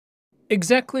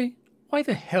Exactly why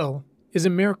the hell is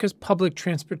America's public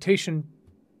transportation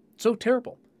so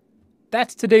terrible?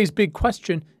 That's today's big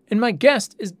question, and my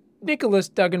guest is Nicholas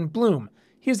Dagen Bloom.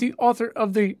 He is the author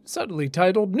of the subtly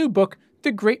titled new book,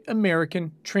 The Great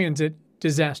American Transit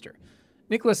Disaster.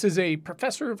 Nicholas is a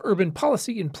professor of urban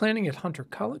policy and planning at Hunter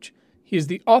College. He is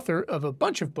the author of a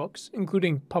bunch of books,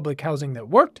 including Public Housing That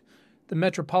Worked, The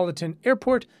Metropolitan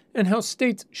Airport, and How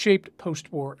States Shaped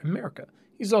Post-War America.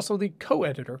 He's also the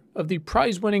co-editor of the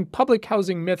prize-winning Public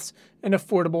Housing Myths and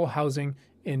Affordable Housing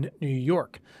in New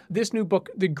York. This new book,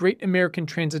 The Great American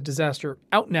Transit Disaster,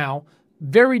 out now,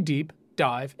 very deep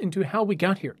dive into how we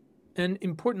got here. And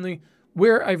importantly,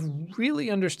 where I've really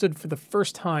understood for the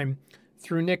first time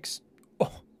through Nick's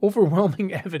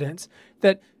overwhelming evidence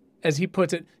that, as he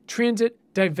puts it, transit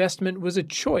divestment was a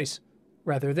choice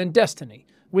rather than destiny,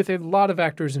 with a lot of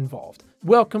actors involved.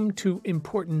 Welcome to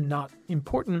Important Not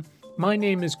Important. My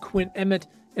name is Quint Emmett,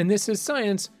 and this is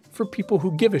Science for People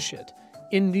Who Give a Shit.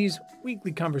 In these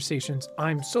weekly conversations,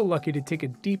 I'm so lucky to take a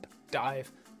deep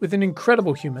dive with an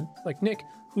incredible human like Nick,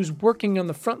 who's working on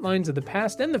the front lines of the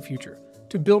past and the future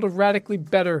to build a radically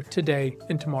better today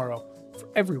and tomorrow for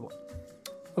everyone.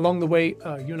 Along the way,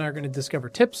 you and I are going to discover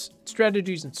tips,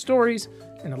 strategies, and stories,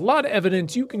 and a lot of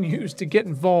evidence you can use to get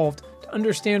involved, to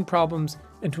understand problems,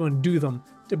 and to undo them,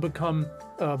 to become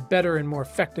better and more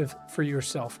effective for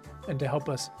yourself, and to help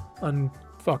us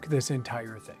unfuck this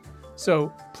entire thing.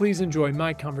 So please enjoy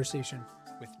my conversation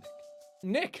with Nick.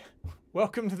 Nick,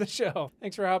 welcome to the show.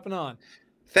 Thanks for hopping on.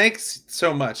 Thanks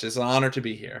so much. It's an honor to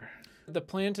be here. The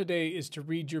plan today is to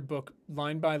read your book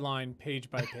line by line,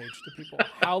 page by page to people.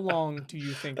 How long do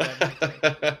you think that might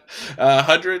take?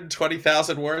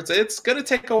 120,000 words. It's going to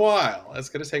take a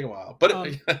while.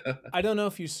 But I don't know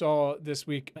if you saw this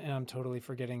week, and I'm totally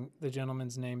forgetting the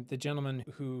gentleman's name, the gentleman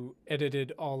who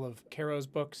edited all of Caro's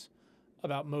books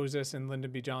about Moses and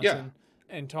Lyndon B. Johnson.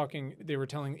 Yeah. And they were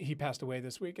telling, he passed away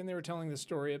this week, and they were telling the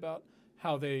story about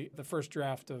how the first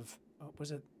draft of,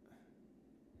 was it?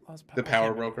 The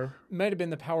Power Broker? Might have been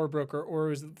the Power Broker, or it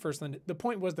was the first Lyndon. The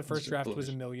point was the first draft was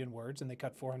 1 million words, and they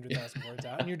cut 400,000 words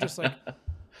out. And you're just like,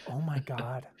 oh my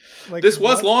God. Like, this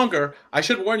was longer. I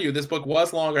should warn you, this book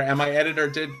was longer, and my editor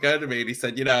did go to me and he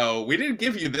said, we didn't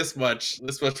give you this much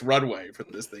runway for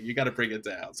this thing. You got to bring it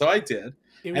down. So I did.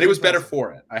 It was better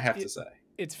for it, I have to say.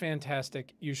 It's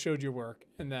fantastic. You showed your work,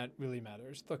 and that really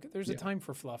matters. Look, there's a time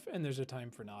for fluff, and there's a time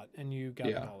for not, and you got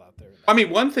it all out there. I mean,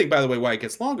 one thing, by the way, why it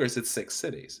gets longer is it's 6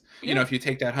 cities. Yeah. If you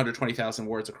take that 120,000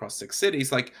 words across 6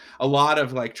 cities, like a lot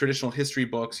of like traditional history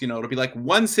books, it'll be like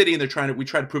one city, and we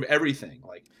try to prove everything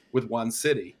like with one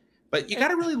city. But you got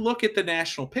to really look at the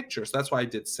national picture. So that's why I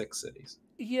did 6 cities.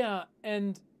 Yeah,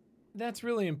 and that's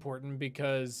really important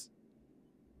because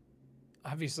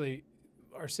obviously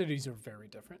our cities are very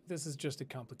different. This is just a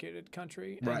complicated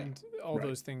country, and all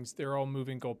those things, they're all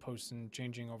moving goalposts and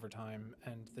changing over time,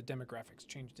 and the demographics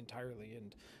changed entirely,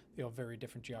 and they all very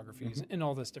different geographies and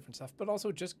all this different stuff, but also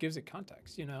it just gives it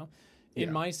context,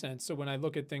 in my sense. So when I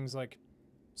look at things like,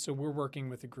 so we're working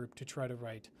with a group to try to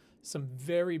write some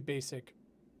very basic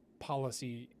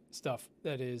policy stuff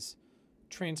that is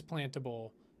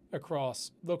transplantable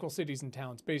across local cities and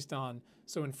towns based on,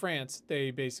 so in France, they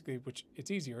basically, which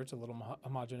it's easier, it's a little more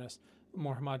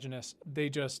homogenous. They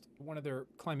just, one of their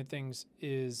climate things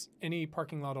is any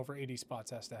parking lot over 80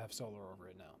 spots has to have solar over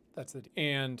it now.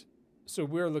 And so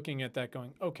we're looking at that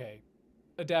going, okay,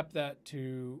 adapt that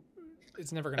to,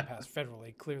 it's never going to pass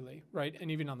federally, clearly, right?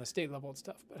 And even on the state level, it's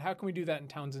tough. But how can we do that in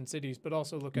towns and cities, but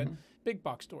also look at big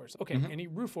box stores? Okay, any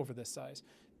roof over this size?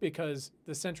 Because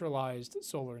the centralized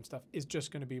solar and stuff is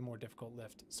just going to be a more difficult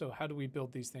lift. So how do we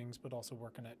build these things, but also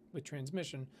work on it with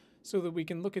transmission so that we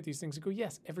can look at these things and go,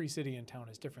 yes, every city and town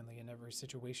is differently and every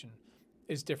situation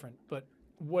is different. But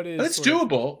what is... That's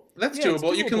doable. That's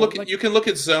doable. You can look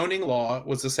at zoning law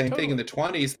was the same thing in the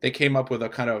 20s. They came up with a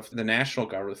kind of, the national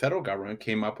government, the federal government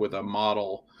came up with a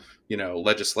model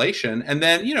legislation, and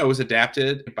then it was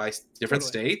adapted by different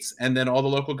states, and then all the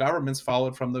local governments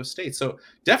followed from those states. So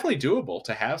definitely doable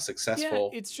to have successful.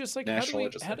 Yeah, it's just like national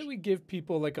how do we give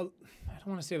people like I don't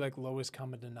want to say like lowest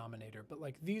common denominator, but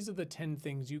like these are the 10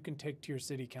 things you can take to your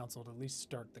city council to at least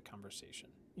start the conversation,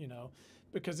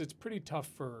 because it's pretty tough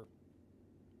for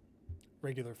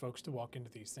regular folks to walk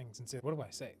into these things and say, what do I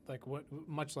say? Like what,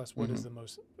 much less what is the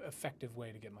most effective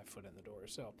way to get my foot in the door.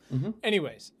 So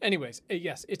anyways,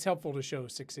 yes, it's helpful to show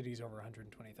 6 cities over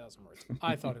 120,000 words.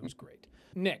 I thought it was great.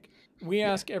 Nick, we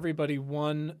ask everybody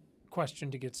one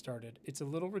question to get started. It's a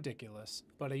little ridiculous,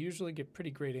 but I usually get pretty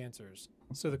great answers.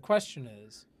 So the question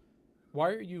is,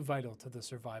 why are you vital to the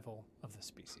survival of the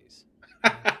species? I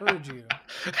heard you.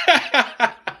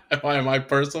 Why am I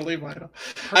personally vital?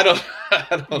 I don't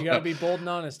You got to know. be bold and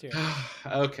honest here.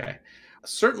 Okay.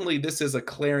 Certainly, this is a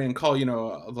clarion call.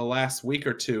 The last week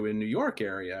or two in New York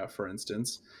area, for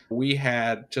instance, we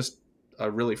had just a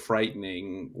really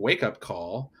frightening wake-up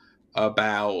call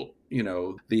about,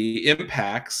 the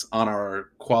impacts on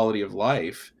our quality of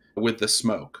life with the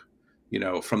smoke,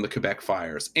 from the Quebec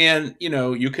fires. And,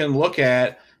 you can look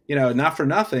at, not for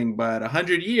nothing, but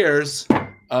 100 years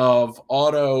of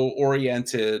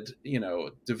auto-oriented,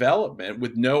 development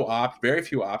with very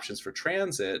few options for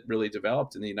transit really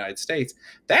developed in the United States.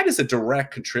 That is a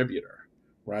direct contributor,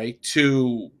 right,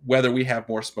 to whether we have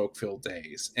more smoke-filled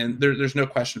days. And there's no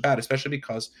question about it, especially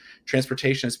because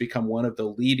transportation has become one of the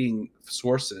leading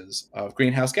sources of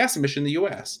greenhouse gas emission in the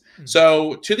U.S.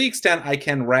 So to the extent I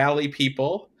can rally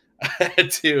people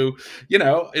to,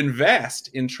 invest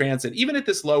in transit, even at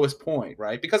this lowest point,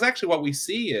 right? Because actually what we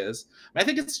see is, I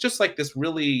think it's just like this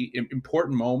really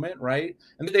important moment, right?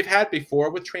 And that they've had before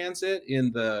with transit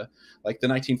in the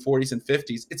 1940s and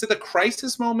 50s. It's at the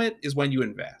crisis moment is when you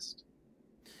invest,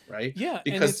 right? Yeah.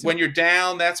 Because when you're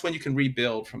down, that's when you can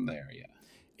rebuild from there. Yeah.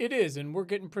 It is. And we're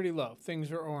getting pretty low. Things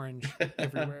are orange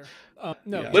everywhere.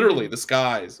 No, yeah, literally the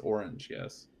sky's orange.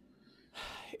 Yes.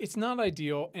 It's not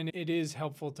ideal, and it is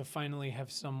helpful to finally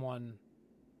have someone,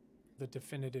 the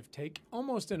definitive take,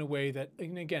 almost in a way that,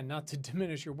 and again, not to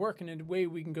diminish your work, and in a way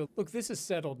we can go, look, this is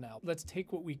settled now. Let's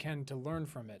take what we can to learn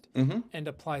from it and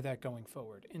apply that going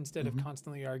forward, instead of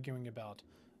constantly arguing about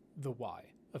the why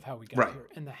of how we got here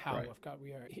and the how of how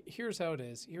we are. Here's how it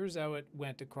is. Here's how it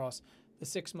went across the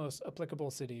 6 most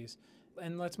applicable cities,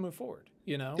 and let's move forward,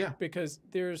 because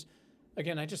there's,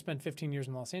 again, I just spent 15 years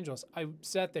in Los Angeles. I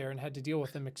sat there and had to deal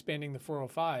with them expanding the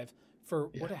 405 for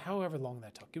however long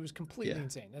that took. It was completely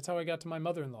insane. That's how I got to my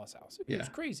mother-in-law's house. It was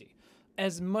crazy.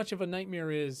 As much of a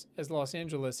nightmare as Los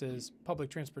Angeles is public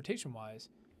transportation-wise,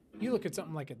 you look at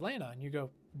something like Atlanta and you go,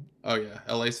 oh yeah,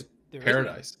 LA's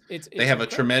paradise. It's they have a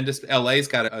tremendous, LA's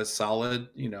got a solid,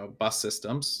 bus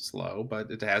system, slow, but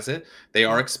it has it. They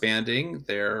are expanding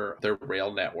their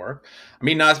rail network. I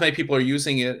mean, not as many people are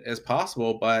using it as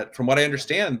possible, but from what I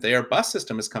understand, their bus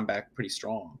system has come back pretty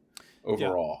strong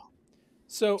overall. Yeah.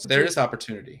 So there is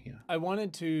opportunity. Yeah. I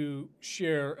wanted to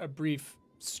share a brief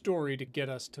story to get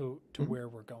us to where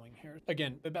we're going here.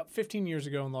 Again, about 15 years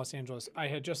ago in Los Angeles, I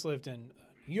had just lived in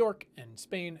New York and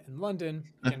Spain and London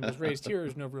and was raised here.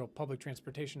 There's no real public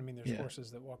transportation. I mean, there's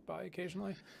horses that walk by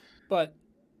occasionally. But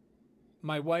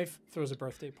my wife throws a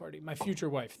birthday party. My future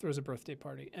wife throws a birthday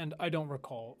party. And I don't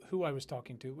recall who I was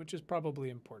talking to, which is probably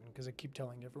important because I keep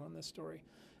telling everyone this story.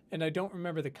 And I don't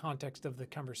remember the context of the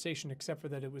conversation except for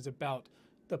that it was about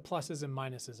the pluses and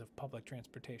minuses of public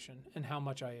transportation and how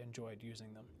much I enjoyed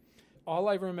using them. All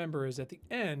I remember is at the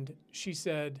end, she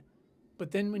said,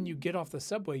 but then when you get off the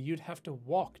subway, you'd have to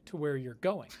walk to where you're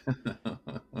going.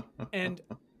 And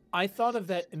I thought of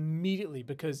that immediately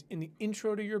because in the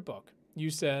intro to your book,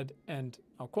 you said, and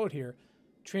I'll quote here,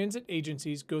 transit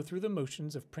agencies go through the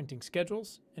motions of printing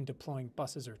schedules and deploying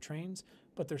buses or trains,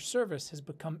 but their service has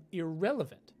become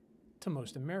irrelevant to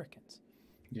most Americans.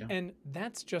 Yeah. And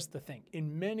that's just the thing.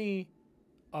 In many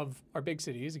of our big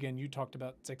cities, again, you talked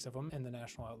about 6 of them in the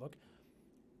National Outlook,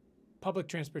 public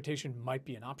transportation might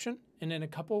be an option, and in a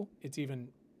couple, it's even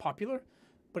popular.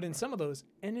 But in some of those,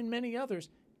 and in many others,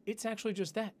 it's actually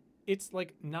just that. It's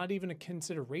like not even a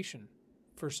consideration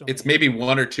for so many. It's maybe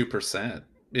 1 or 2%.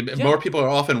 More people are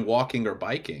often walking or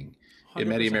biking 100%. In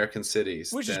many American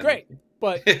cities. Which is great,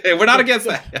 but... we're not against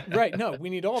that. Right, no, we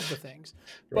need all of the things.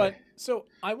 Right. But so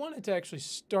I wanted to actually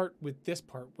start with this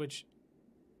part, which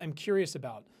I'm curious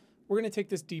about. We're going to take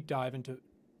this deep dive into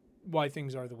why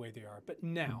things are the way they are. But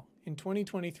now, in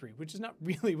 2023, which is not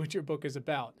really what your book is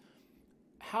about,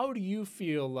 how do you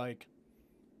feel like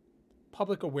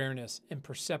public awareness and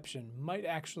perception might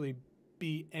actually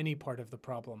be any part of the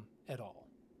problem at all?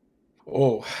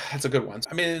 Oh, that's a good one.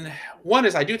 I mean, one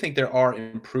is I do think there are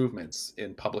improvements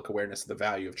in public awareness of the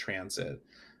value of transit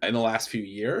in the last few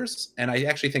years. And I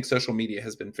actually think social media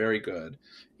has been very good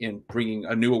in bringing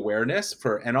a new awareness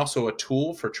and also a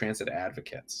tool for transit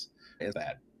advocates. Is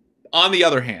that. On the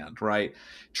other hand, right,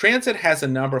 transit has a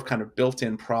number of kind of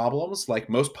built-in problems like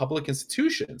most public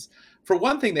institutions. For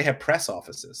one thing, they have press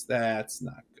offices. That's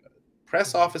not good.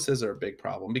 Press offices are a big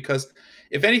problem because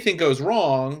if anything goes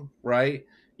wrong, right,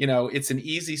 it's an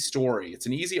easy story. It's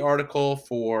an easy article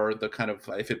for the kind of,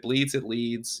 if it bleeds, it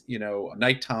leads,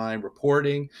 nighttime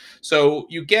reporting. So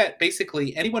you get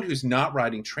basically anyone who's not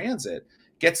riding transit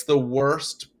gets the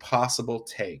worst possible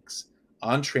takes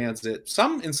on transit,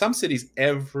 in some cities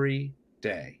every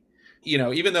day.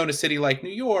 Even though in a city like New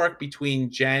York, between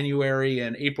January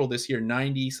and April this year,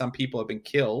 90 some people have been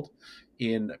killed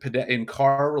in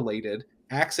car related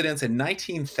accidents and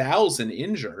 19,000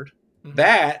 injured. Mm-hmm.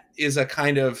 That is a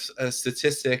kind of a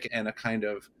statistic and a kind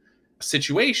of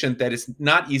situation that is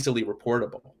not easily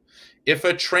reportable. If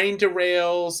a train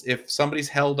derails, if somebody's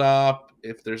held up,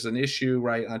 if there's an issue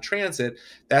right on transit,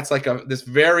 that's like this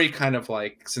very kind of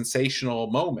like sensational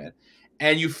moment.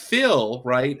 And you fill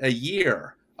a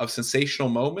year of sensational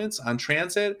moments on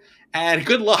transit, and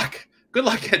good luck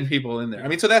getting people in there. I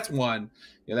mean, so that's one.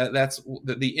 That's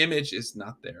the image is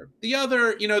not there. The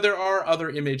other, there are other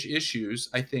image issues.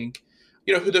 I think,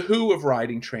 the who of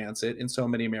riding transit in so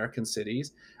many American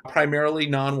cities, primarily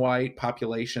non-white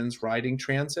populations riding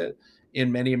transit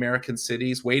in many American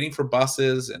cities, waiting for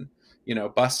buses and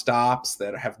bus stops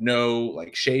that have no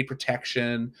shade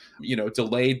protection,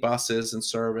 delayed buses and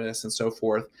service and so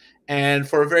forth. And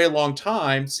for a very long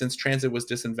time, since transit was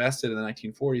disinvested in the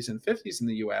 1940s and 50s in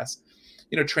the US,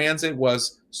 transit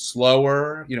was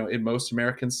slower, in most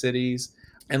American cities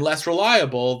and less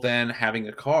reliable than having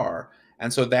a car.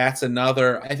 And so that's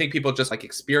another, I think people just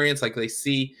experience,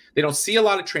 they don't see a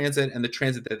lot of transit, and the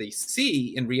transit that they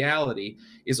see in reality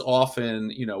is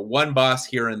often, one bus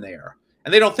here and there.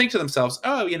 And they don't think to themselves,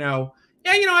 oh,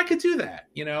 I could do that.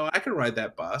 I could ride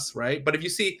that bus, right? But if you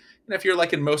see, if you're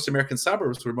in most American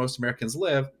suburbs where most Americans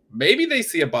live, maybe they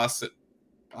see a bus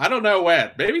I don't know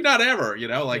when, maybe not ever,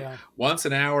 once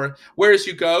an hour. Whereas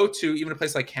you go to even a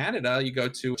place like Canada, you go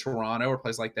to Toronto or a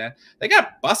place like that, they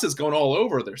got buses going all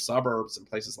over their suburbs and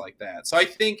places like that. So I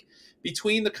think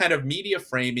between the kind of media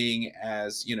framing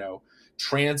as,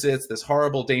 transit's this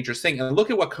horrible, dangerous thing, and look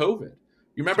at what COVID.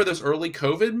 You remember those early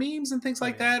COVID memes and things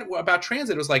like that about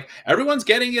transit? It was like, everyone's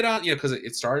getting it on, because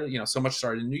it started, so much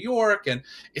started in New York, and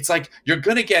it's like, you're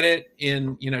going to get it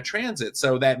in, transit.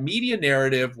 So that media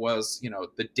narrative was,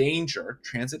 the danger.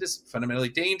 Transit is fundamentally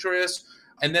dangerous.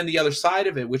 And then the other side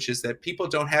of it, which is that people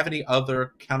don't have any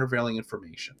other countervailing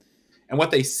information. And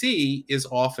what they see is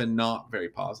often not very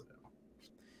positive.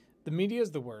 The media is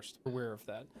the worst. We're aware of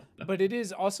that. But it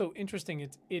is also interesting.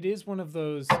 It is one of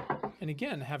those, and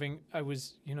again, I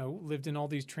was, lived in all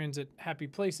these transit happy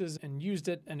places and used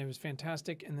it, and it was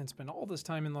fantastic, and then spent all this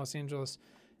time in Los Angeles.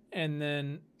 And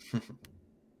then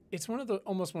it's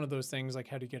almost one of those things like,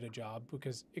 how do you get a job?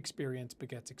 Because experience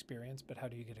begets experience, but how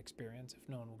do you get experience if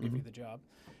no one will give you the job?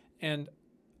 And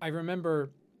I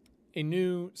remember a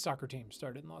new soccer team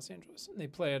started in Los Angeles. And they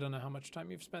play, I don't know how much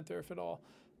time you've spent there, if at all.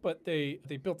 But they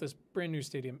built this brand new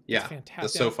stadium. Yeah, it's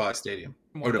fantastic. The SoFi Stadium.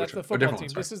 That's the football team.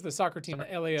 This is the soccer team, the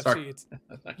LAFC.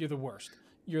 You're the worst.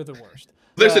 You're the worst.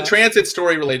 There's a transit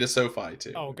story related to SoFi,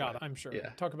 too. Oh, God, I'm sure. Yeah.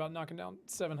 Talk about knocking down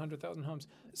 700,000 homes.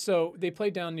 So they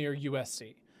played down near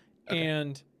USC. Okay.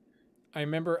 And I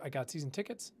remember I got season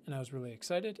tickets, and I was really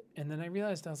excited. And then I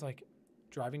realized, I was like,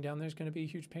 driving down there is going to be a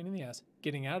huge pain in the ass.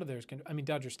 Getting out of there is going to,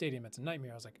 Dodger Stadium, it's a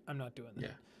nightmare. I was like, I'm not doing that.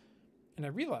 Yeah. And I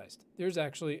realized there's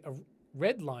actually a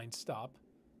red line stop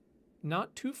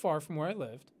not too far from where I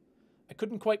lived. I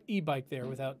couldn't quite e-bike there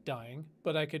without dying,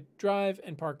 but I could drive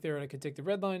and park there, and I could take the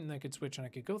red line, and I could switch, and I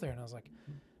could go there. And I was like,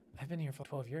 I've been here for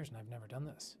 12 years, and I've never done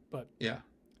this. But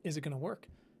is it going to work?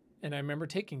 And I remember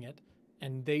taking it,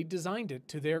 and they designed it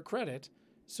to their credit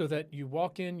so that you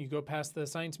walk in, you go past the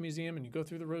Science Museum, and you go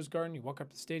through the Rose Garden, you walk up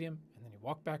to the stadium, and then you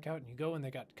walk back out, and you go, and they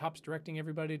got cops directing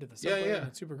everybody to the subway, and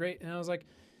it's super great. And I was like,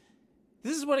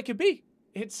 this is what it could be.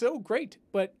 It's so great,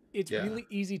 but it's really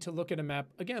easy to look at a map,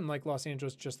 again, like Los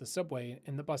Angeles, just the subway,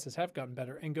 and the buses have gotten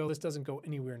better, and go, this doesn't go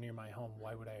anywhere near my home.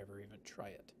 Why would I ever even try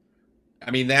it?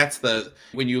 I mean,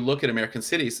 when you look at American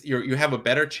cities, you have a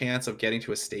better chance of getting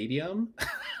to a stadium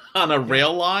on a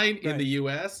rail line in the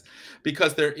U.S.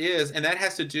 because there is, and that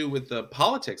has to do with the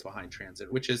politics behind transit,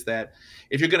 which is that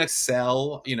if you're going to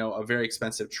sell, a very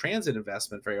expensive transit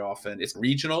investment, very often it's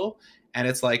regional, and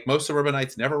it's like most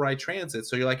suburbanites never ride transit.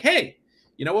 So you're like, hey,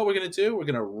 you know what we're going to do? We're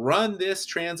going to run this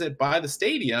transit by the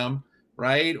stadium,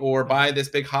 right? Or by this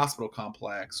big hospital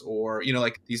complex, or,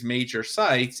 these major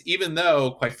sites, even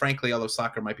though, quite frankly, although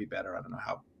soccer might be better, I don't know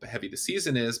how heavy the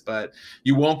season is, but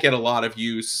you won't get a lot of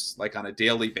use on a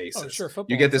daily basis. Oh, sure.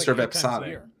 Football, you get this sort of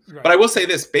episodic. Right. But I will say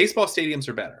this, baseball stadiums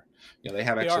are better. They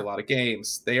have actually a lot of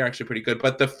games. They are actually pretty good.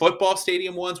 But the football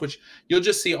stadium ones, which you'll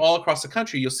just see all across the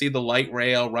country, you'll see the light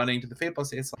rail running to the football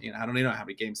stadium. It's I don't even know how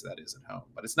many games that is at home,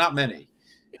 but it's not many.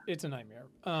 It's a nightmare.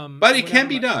 But it can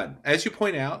be done. As you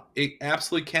point out, it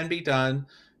absolutely can be done.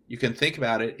 You can think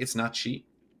about it. It's not cheap.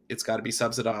 It's got to be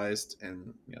subsidized.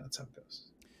 And that's how it goes.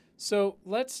 So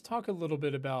let's talk a little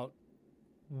bit about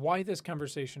why this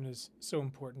conversation is so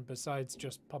important, besides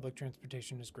just public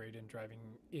transportation is great and driving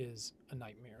is a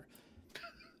nightmare.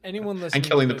 anyone listening and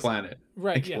killing to the this, planet.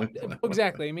 right? Yeah,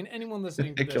 exactly. I mean, anyone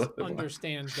listening to this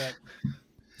understands that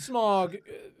smog,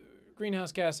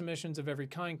 greenhouse gas emissions of every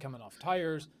kind coming off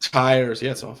tires. Tires,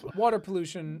 yeah, it's awful. Water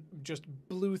pollution just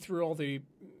blew through all the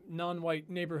non-white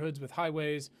neighborhoods with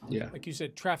highways. Yeah. Like you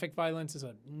said, traffic violence is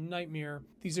a nightmare.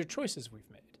 These are choices we've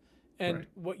made. And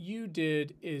what you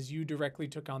did is you directly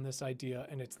took on this idea,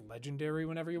 and it's legendary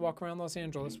whenever you walk around Los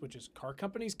Angeles, which is car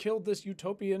companies killed this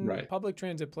utopian public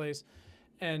transit place.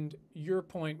 And your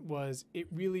point was it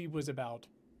really was about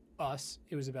us.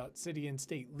 It was about city and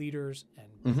state leaders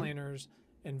and planners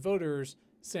and voters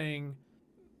saying,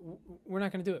 we're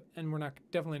not going to do it, and we're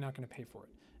definitely not going to pay for it.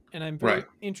 And I'm very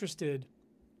interested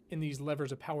in these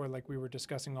levers of power, like we were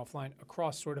discussing offline,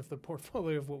 across sort of the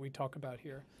portfolio of what we talk about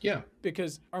here. Yeah.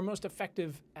 Because our most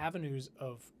effective avenues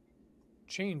of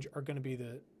change are going to be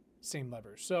the same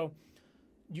levers. So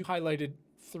you highlighted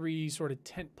 3 sort of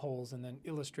tent poles and then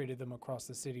illustrated them across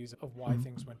the cities of why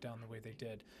things went down the way they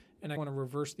did. And I want to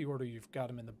reverse the order you've got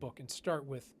them in the book and start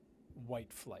with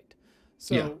white flight.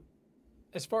 So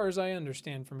as far as I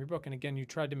understand from your book, and again, you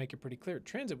tried to make it pretty clear,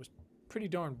 transit was pretty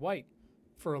darn white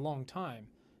for a long time.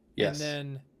 Yes.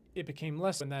 And then it became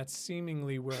less, and that's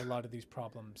seemingly where a lot of these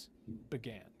problems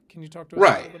began. Can you talk to us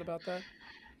a little bit about that?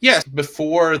 Yes.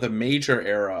 Before the major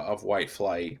era of white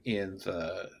flight in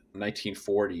the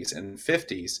 1940s and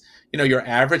 50s, your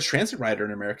average transit rider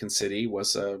in an American city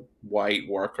was a white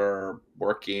worker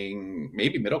working,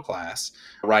 maybe middle class,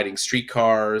 riding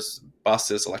streetcars,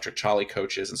 buses, electric trolley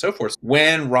coaches, and so forth.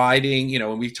 When riding,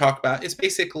 when we talk about, it's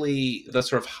basically the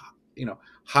sort of,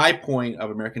 high point of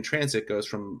American transit goes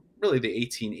from really the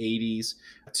 1880s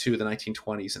to the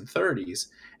 1920s and 30s.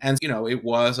 And, it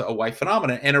was a white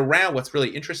phenomenon. And around, what's really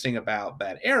interesting about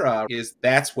that era is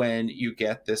that's when you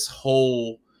get this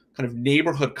whole kind of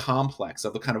neighborhood complex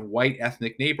of the kind of white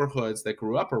ethnic neighborhoods that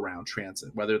grew up around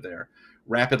transit, whether they're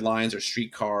rapid lines or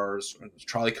streetcars, or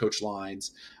trolley coach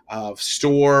lines, of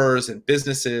stores and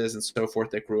businesses and so forth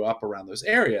that grew up around those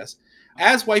areas.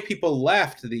 As white people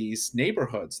left these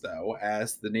neighborhoods, though,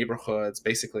 as the neighborhoods,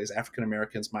 basically as African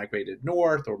Americans migrated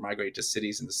north or migrated to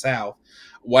cities in the South,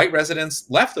 white residents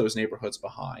left those neighborhoods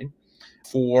behind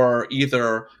for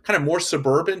either kind of more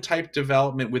suburban type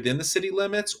development within the city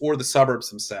limits or the suburbs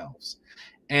themselves.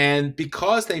 And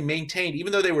because they maintained,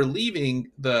 even though they were leaving,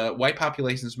 the white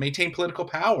populations maintained political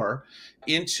power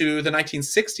into the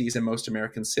 1960s in most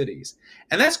American cities.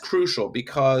 And that's crucial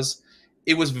because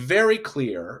it was very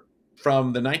clear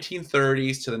from the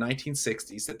 1930s to the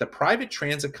 1960s that the private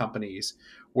transit companies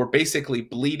were basically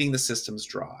bleeding the systems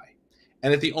dry.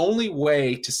 And that the only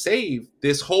way to save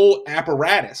this whole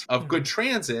apparatus of good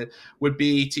transit would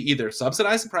be to either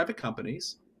subsidize the private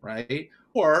companies, right?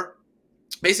 Or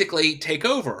basically take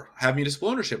over, have municipal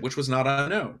ownership, which was not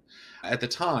unknown at the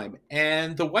time.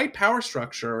 And the white power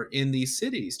structure in these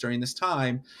cities during this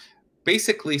time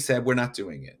basically said, we're not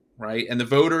doing it. Right. And the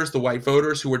voters, the white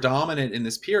voters who were dominant in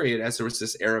this period, as there was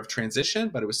this era of transition,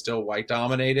 but it was still white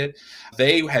dominated,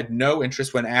 they had no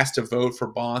interest. When asked to vote for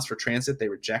bonds for transit, they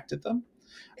rejected them.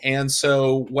 And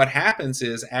so what happens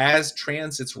is, as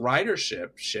transit's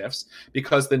ridership shifts,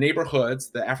 because the neighborhoods,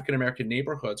 the African-American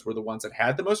neighborhoods, were the ones that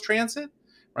had the most transit,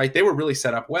 right? They were really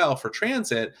set up well for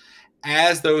transit.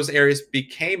 As those areas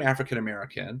became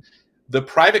African-American, the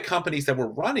private companies that were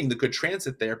running the good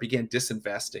transit there began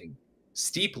disinvesting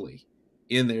steeply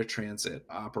in their transit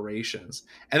operations.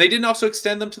 And they didn't also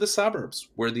extend them to the suburbs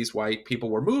where these white people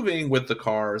were moving with the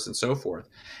cars and so forth.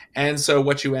 And so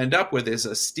what you end up with is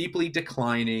a steeply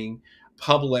declining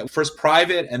public, first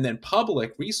private and then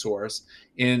public resource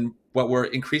in what were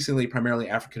increasingly primarily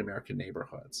African-American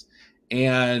neighborhoods.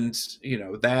 And,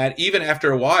 that even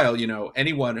after a while,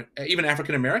 anyone, even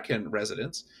African-American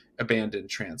residents, abandoned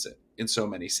transit in so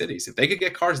many cities. If they could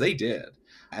get cars, they did.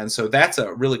 And so that's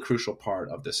a really crucial part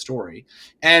of this story.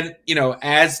 And,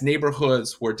 as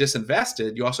neighborhoods were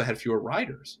disinvested, you also had fewer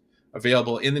riders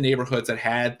available in the neighborhoods that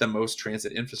had the most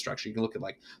transit infrastructure. You can look at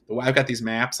I've got these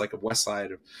maps of West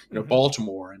Side of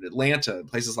Baltimore and Atlanta and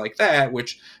places like that,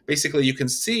 which basically you can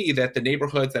see that the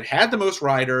neighborhoods that had the most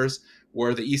riders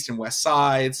were the East and West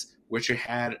Sides, which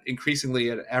had increasingly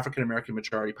an African-American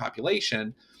majority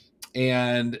population.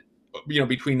 And,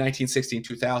 between 1960 and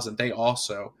 2000, they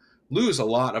also lose a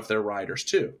lot of their riders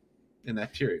too in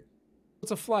that period.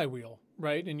 It's a flywheel,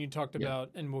 right? And you talked about,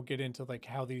 and we'll get into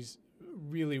how these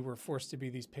really were forced to be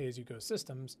these pay-as-you-go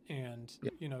systems. And,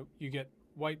 you get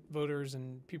white voters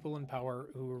and people in power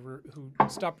who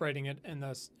stop writing it and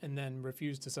then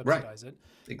refuse to subsidize it.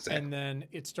 Exactly. And then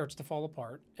it starts to fall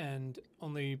apart and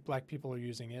only black people are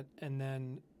using it. And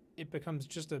then it becomes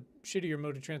just a shittier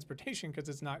mode of transportation because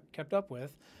it's not kept up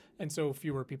with. And so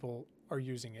fewer people are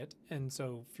using it. And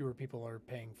so fewer people are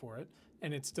paying for it.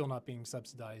 And it's still not being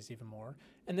subsidized even more.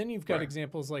 And then you've got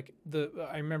examples like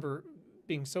I remember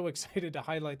being so excited to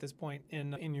highlight this point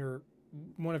in your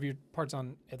one of your parts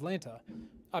on Atlanta.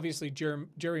 Obviously,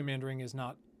 gerrymandering is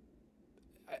not,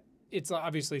 it's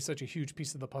obviously such a huge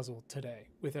piece of the puzzle today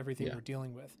with everything we're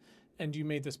dealing with. And you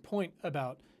made this point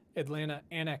about Atlanta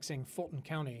annexing Fulton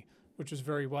County, which was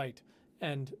very white,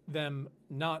 and them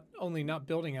not only not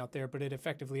building out there, but it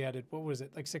effectively added, what was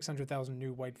it, like 600,000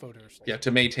 new white voters. Yeah,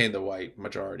 to maintain the white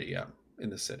majority, in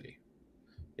the city.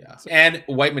 Yeah. So, and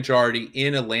white majority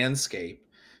in a landscape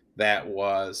that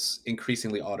was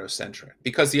increasingly autocentric.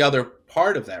 Because the other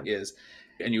part of that is,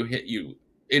 and you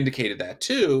indicated that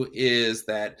too, is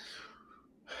that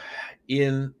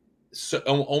in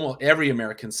almost every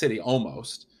American city,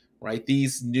 right,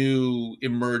 these new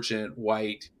emergent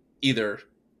white, either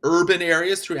urban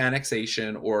areas through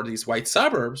annexation or these white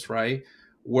suburbs, right,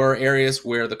 were areas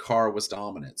where the car was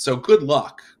dominant. So good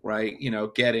luck, right,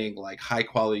 getting like high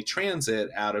quality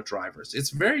transit out of drivers. It's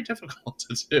very difficult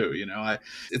to do,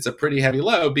 it's a pretty heavy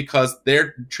load because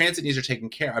their transit needs are taken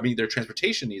care of. I mean, their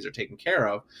transportation needs are taken care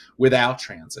of without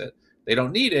transit. They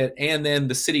don't need it. And then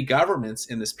the city governments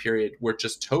in this period were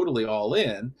just totally all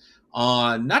in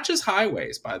on not just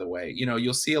highways, by the way.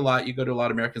 You'll see a lot, you go to a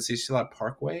lot of American cities, you see a lot of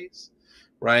parkways,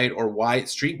 right? Or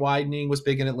street widening was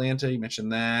big in Atlanta. You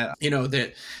mentioned that.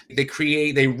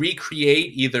 They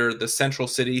recreate either the central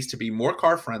cities to be more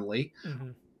car friendly,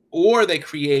 or they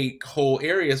create whole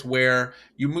areas where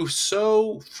you move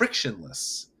so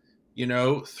frictionless,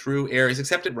 through areas,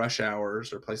 except at rush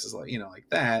hours or places like, like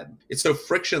that. It's so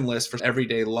frictionless for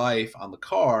everyday life on the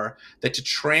car that to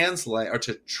translate, or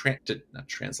not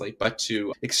translate, but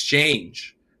to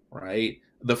exchange, right,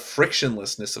 the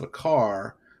frictionlessness of a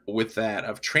car with that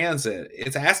of transit,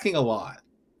 it's asking a lot,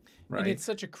 right? And it's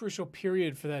such a crucial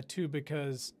period for that too,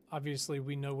 because obviously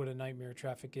we know what a nightmare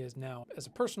traffic is now as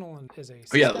a personal and as a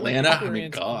Atlanta, I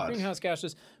mean, God, greenhouse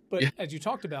gases. But as you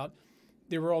talked about,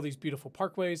 there were all these beautiful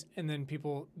parkways, and then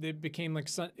they became like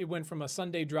it went from a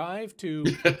Sunday drive to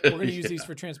we're going to use these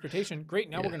for transportation. Great,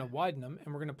 now we're going to widen them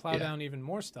and we're going to plow down even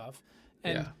more stuff.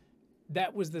 And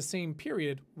that was the same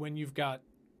period when you've got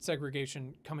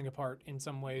segregation coming apart in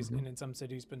some ways and in some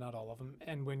cities, but not all of them.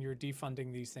 And when you're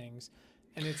defunding these things,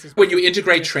 and it's when you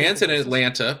integrate transit in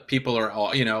Atlanta, people are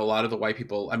all, a lot of the white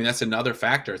people, I mean, that's another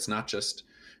factor. It's not just,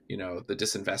 the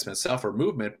disinvestment itself or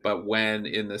movement, but when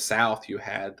in the South you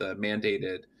had the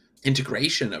mandated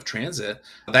integration of transit,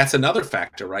 that's another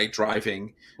factor, right?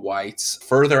 Driving whites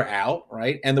further out,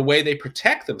 right? And the way they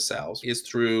protect themselves is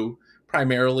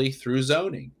primarily through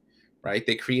zoning. Right?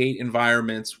 They create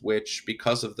environments which,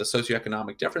 because of the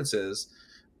socioeconomic differences,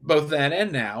 both then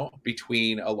and now,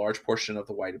 between a large portion of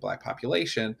the white and black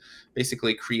population,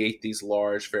 basically create these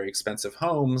large, very expensive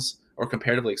homes, or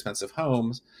comparatively expensive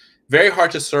homes. Very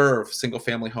hard to serve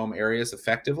single-family home areas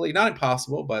effectively. Not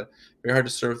impossible, but very hard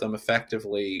to serve them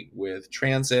effectively with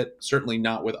transit, certainly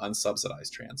not with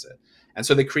unsubsidized transit. And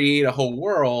so they create a whole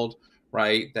world,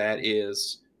 right, that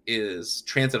is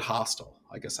transit hostile,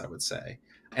 I guess I would say.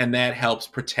 And that helps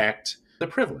protect the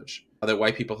privilege that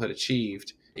white people had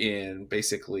achieved in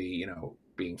basically,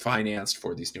 being financed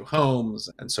for these new homes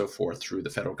and so forth through the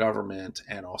federal government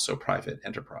and also private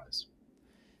enterprise.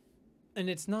 And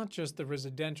it's not just the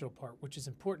residential part, which is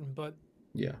important, but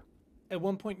at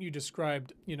one point you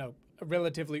described, a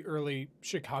relatively early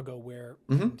Chicago where,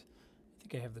 and I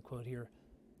think I have the quote here.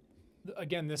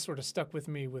 Again, this sort of stuck with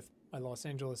me with my Los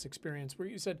Angeles experience, where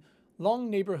you said,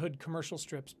 long neighborhood commercial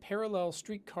strips parallel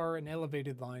streetcar and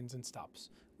elevated lines and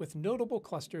stops, with notable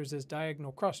clusters as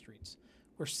diagonal cross streets,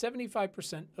 where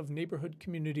 75% of neighborhood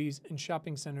communities and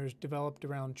shopping centers developed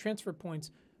around transfer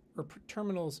points or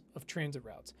terminals of transit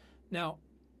routes. Now,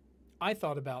 I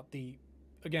thought about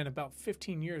about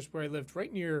 15 years where I lived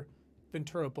right near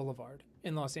Ventura Boulevard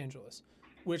in Los Angeles,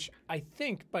 which I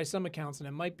think by some accounts, and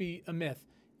it might be a myth,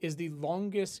 is the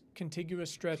longest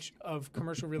contiguous stretch of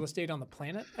commercial real estate on the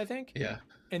planet, I think. Yeah.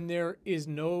 And there is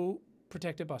no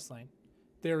protected bus lane.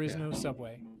 There is no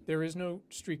subway. There is no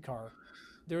streetcar.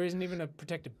 There isn't even a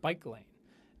protected bike lane.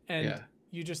 And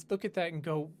you just look at that and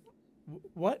go,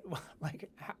 what?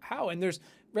 Like, how? And there's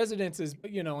residences,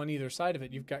 on either side of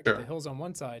it. You've got the hills on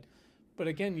one side. But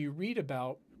again, you read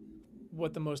about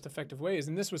what the most effective way is.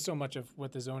 And this was so much of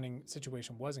what the zoning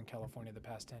situation was in California the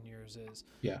past 10 years is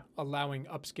allowing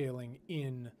upscaling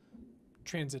in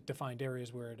transit-defined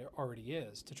areas where it already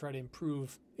is to try to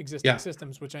improve existing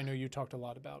systems, which I know you talked a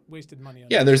lot about, wasted money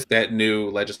on. There's that new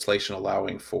legislation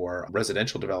allowing for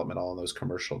residential development all in those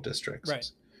commercial districts.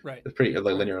 Right. Right. It's pretty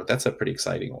linear. That's a pretty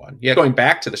exciting one. Yeah, going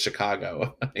back to the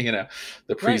Chicago,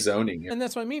 the pre-zoning. Right. And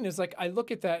that's what I mean is like I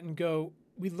look at that and go,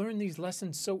 we learned these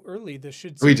lessons so early. This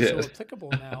should We seem so did.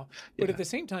 applicable now. But at the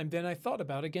same time, then I thought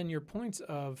about again your points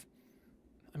of,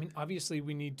 I mean, obviously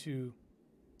we need to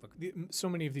look. So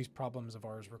many of these problems of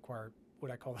ours require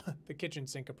what I call the kitchen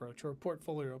sink approach or a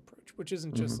portfolio approach, which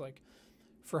isn't just like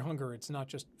for hunger. It's not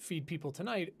just feed people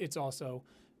tonight. It's also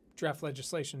draft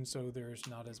legislation so there's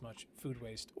not as much food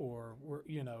waste or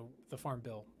the farm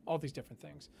bill, all these different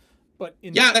things. But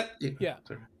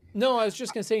no, I was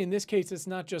just going to say in this case, it's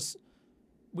not just,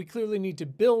 we clearly need to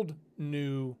build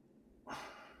new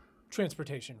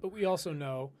transportation, but we also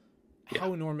know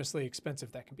how enormously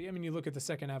expensive that can be. I mean, you look at the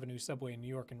Second Avenue subway in New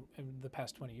York and the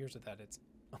past 20 years of that, it's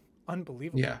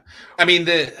unbelievable. Yeah. I mean,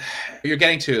 you're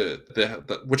getting to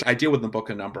the which I deal with in the book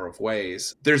a number of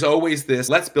ways. There's always this,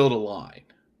 let's build a line.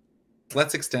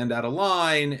 Let's extend out a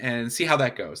line and see how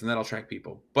that goes, and that'll attract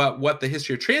people. But what the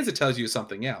history of transit tells you is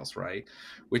something else, right?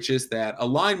 Which is that a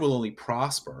line will only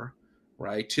prosper,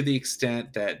 right, to the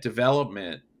extent that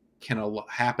development can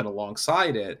happen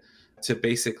alongside it to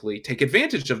basically take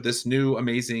advantage of this new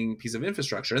amazing piece of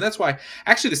infrastructure. And that's why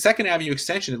actually the Second Avenue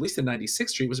extension, at least in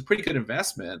 96th Street, was a pretty good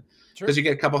investment because you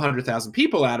get a couple 100,000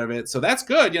 people out of it. So that's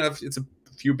good. It's a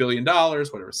few $1 billion,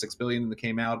 whatever, $6 billion that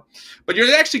came out, but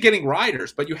you're actually getting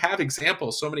riders. But you have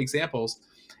examples, so many examples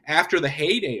after the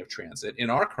heyday of transit in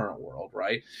our current world,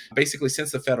 right? Basically,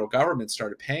 since the federal government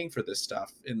started paying for this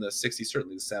stuff in the 60s,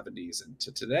 certainly the 70s, and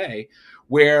to today,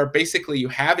 where basically you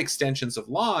have extensions of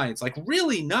lines, like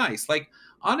really nice. Like,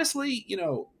 honestly,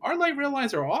 our light rail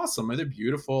lines are awesome and they're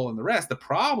beautiful and the rest. The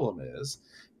problem is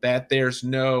that there's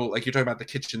no, like you're talking about the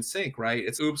kitchen sink, right?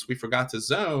 It's, oops, we forgot to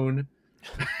zone.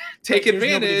 Take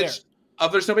advantage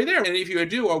of there's nobody there. And if you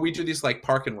do, or we do these like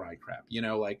park and ride crap,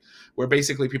 like where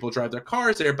basically people drive their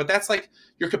cars there, but that's like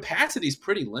your capacity is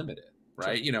pretty limited,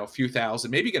 right? A few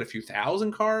thousand, maybe you get a few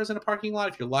thousand cars in a parking lot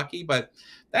if you're lucky, but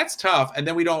that's tough. And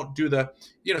then we don't do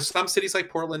some cities like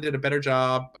Portland did a better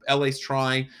job. LA's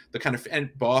trying the kind of, and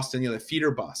Boston, the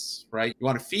feeder bus, right? You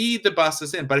want to feed the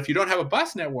buses in, but if you don't have a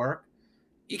bus network,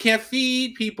 you can't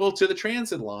feed people to the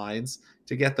transit lines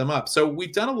to get them up. So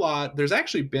we've done a lot. There's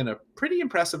actually been a pretty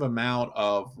impressive amount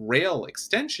of rail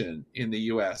extension in the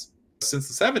US since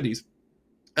the 70s.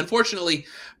 Unfortunately,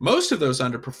 most of those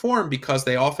underperform because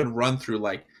they often run through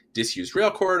like disused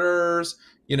rail corridors,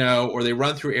 or they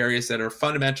run through areas that are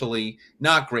fundamentally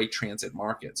not great transit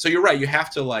markets. So you're right. You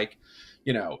have to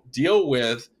deal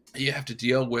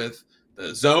with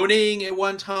the zoning at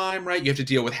one time, right? You have to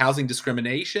deal with housing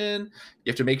discrimination. You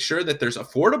have to make sure that there's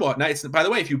affordable nights. By the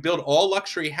way, if you build all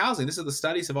luxury housing, the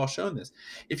studies have all shown this.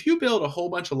 If you build a whole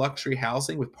bunch of luxury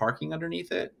housing with parking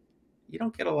underneath it, you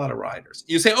don't get a lot of riders.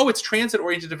 You say, oh, it's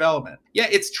transit-oriented development. Yeah,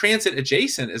 it's transit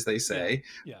adjacent, as they say.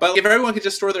 Yeah. But if everyone could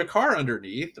just store their car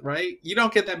underneath, right, you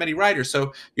don't get that many riders.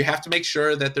 So you have to make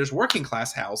sure that there's working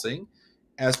class housing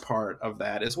as part of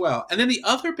that as well. And then the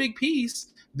other big piece,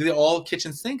 the all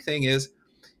kitchen sink thing is,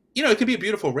 it could be a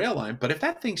beautiful rail line, but if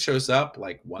that thing shows up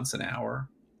like once an hour,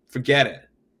 forget it.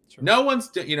 Sure. No one's,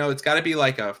 it's got to be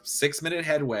like a 6-minute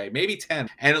headway, maybe 10.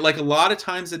 And like a lot of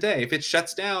times a day, if it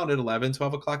shuts down at 11,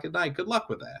 12 o'clock at night, good luck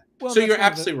with that. Well, so you're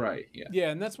absolutely right. Yeah. Yeah.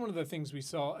 And that's one of the things we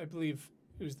saw. I believe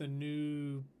it was the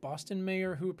new Boston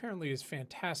mayor who apparently is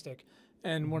fantastic.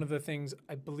 And one of the things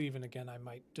I believe, and again, I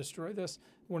might destroy this,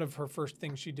 one of her first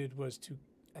things she did was to,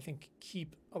 I think,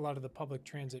 keep a lot of the public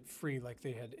transit free like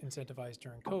they had incentivized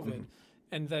during COVID.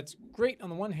 And that's great on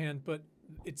the one hand, but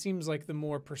it seems like the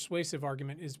more persuasive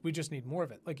argument is we just need more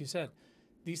of it. Like you said,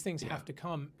 these things have to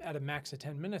come at a max of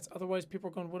 10 minutes. Otherwise, people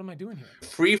are going, what am I doing here?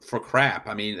 Free for crap.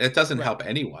 I mean, it doesn't help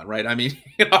anyone, right? I mean,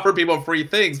 you can offer people free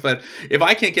things, but if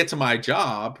I can't get to my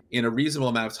job in a reasonable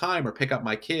amount of time or pick up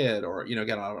my kid or,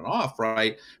 get on and off,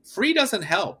 right? Free doesn't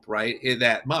help, right?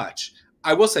 That much.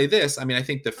 I will say this. I mean, I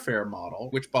think the fare model,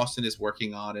 which Boston is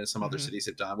working on and some other cities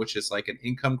have done, which is like an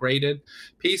income graded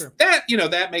piece, that,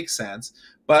 that makes sense.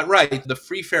 But right, the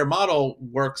free fare model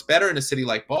works better in a city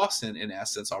like Boston, in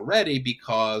essence, already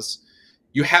because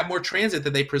you have more transit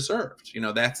that they preserved.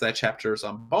 That's that chapters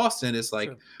on Boston is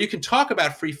like, you can talk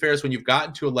about free fares when you've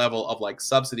gotten to a level of like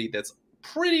subsidy that's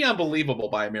pretty unbelievable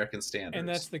by American standards. And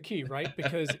that's the key, right?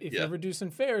 Because if you're reducing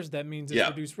fares, that means it's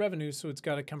reduced revenue, so it's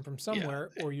got to come from somewhere,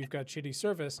 or you've got shitty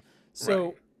service.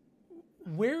 So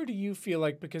where do you feel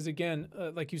like, because again,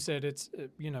 like you said, it's,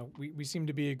 we seem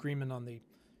to be agreement on the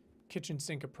kitchen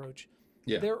sink approach.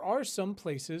 Yeah. There are some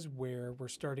places where we're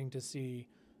starting to see,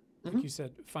 like you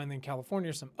said, finally in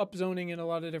California, some upzoning in a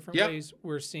lot of different ways.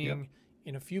 We're seeing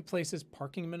in a few places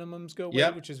parking minimums go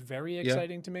away, which is very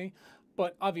exciting to me.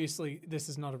 But obviously, this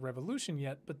is not a revolution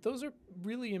yet, but those are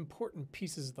really important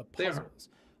pieces of the puzzles.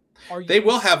 They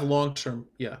will have long-term,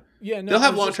 no, they'll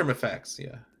have long-term effects,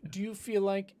 yeah. Do you feel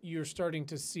like you're starting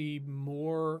to see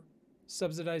more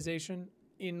subsidization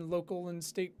in local and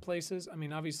state places? I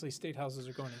mean, obviously, state houses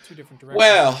are going in two different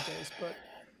directions these days, but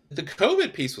the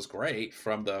COVID piece was great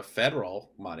from the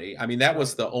federal money. I mean, that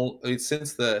was the only,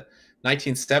 since the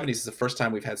 1970s is the first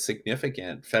time we've had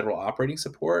significant federal operating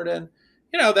support. And,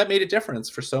 that made a difference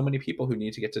for so many people who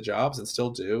need to get to jobs and still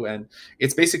do. And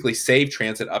it's basically saved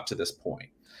transit up to this point.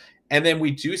 And then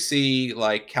we do see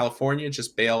like California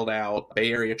just bailed out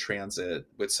Bay Area transit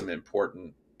with some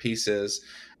important pieces.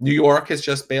 New York has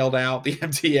just bailed out the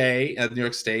MTA at New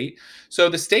York State. So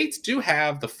the states do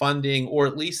have the funding, or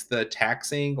at least the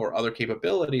taxing or other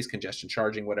capabilities, congestion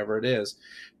charging, whatever it is,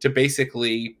 to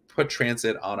basically put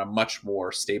transit on a much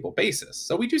more stable basis.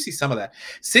 So we do see some of that.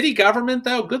 City government,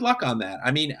 though, good luck on that.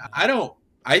 I mean,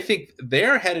 I think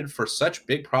they're headed for such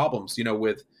big problems,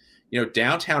 with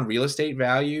downtown real estate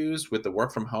values, with the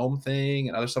work from home thing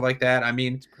and other stuff like that. I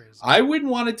mean, I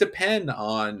wouldn't want to depend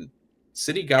on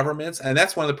city governments. And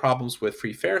that's one of the problems with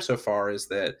free fare so far, is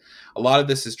that a lot of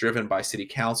this is driven by city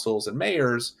councils and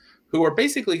mayors who are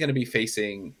basically going to be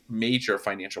facing major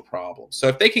financial problems. So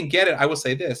if they can get it, I will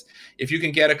say this, if you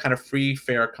can get a kind of free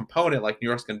fare component, like New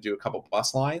York's going to do a couple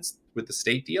bus lines with the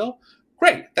state deal,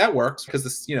 great, that works, because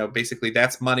this, basically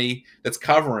that's money that's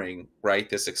covering, right,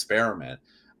 this experiment.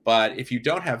 But if you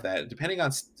don't have that, depending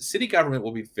on city government,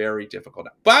 will be very difficult.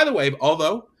 By the way,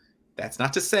 although that's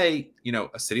not to say,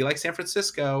 a city like San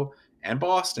Francisco and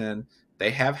Boston,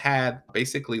 they have had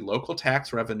basically local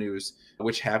tax revenues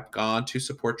which have gone to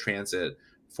support transit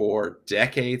for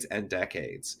decades and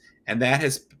decades. And that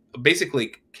has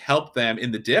basically helped them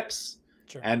in the dips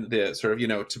and the sort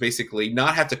of, to basically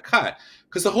not have to cut.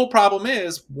 Because the whole problem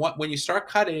is when you start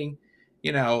cutting,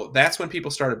 that's when people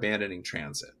start abandoning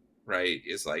transit. Right,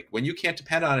 is like when you can't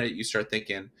depend on it, you start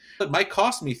thinking it might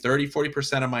cost me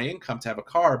 30-40% of my income to have a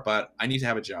car, but I need to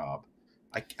have a job.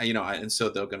 And so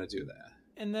they're going to do that.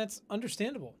 And that's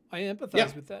understandable. I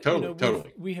empathize with that.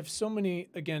 Totally. We have so many,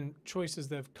 again, choices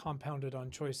that have compounded on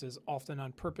choices, often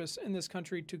on purpose in this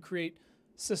country, to create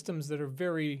systems that are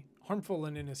very harmful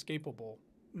and inescapable.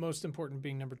 Most important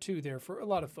being number two there for a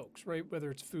lot of folks, right?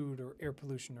 Whether it's food or air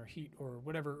pollution or heat or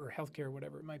whatever, or healthcare,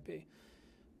 whatever it might be.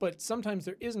 But sometimes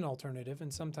there is an alternative,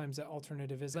 and sometimes that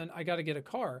alternative is then I got to get a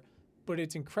car, but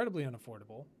it's incredibly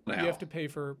unaffordable. Now, you have to pay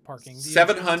for parking.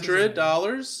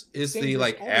 $700 is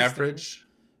the average.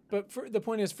 But the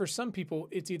point is, for some people,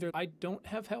 it's either I don't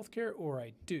have healthcare or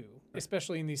I do,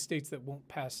 especially in these states that won't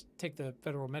take the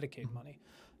federal Medicaid money.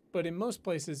 But in most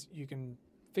places, you can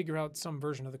figure out some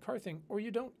version of the car thing, or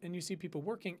you don't, and you see people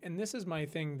working. And this is my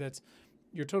thing that's,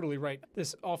 you're totally right.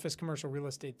 This office commercial real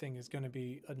estate thing is going to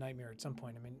be a nightmare at some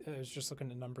point. I mean, I was just looking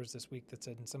at numbers this week that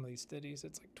said in some of these cities,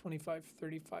 it's like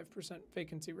 25-35%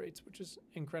 vacancy rates, which is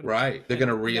incredible. Right. They're going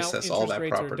to reassess all that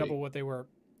rates property. Are double what they were,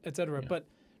 et cetera. Yeah. But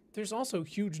there's also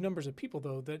huge numbers of people,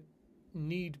 though, that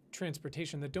need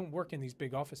transportation that don't work in these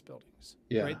big office buildings.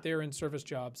 Yeah. Right? They're in service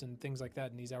jobs and things like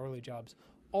that, and these hourly jobs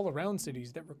all around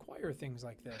cities that require things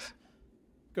like this.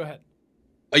 Go ahead.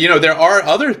 There are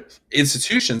other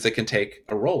institutions that can take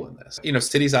a role in this.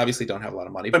 Cities obviously don't have a lot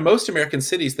of money, but most American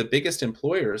cities, the biggest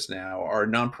employers now are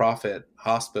nonprofit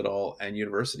hospital and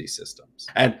university systems.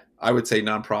 And I would say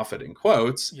nonprofit in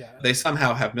quotes. Yeah. They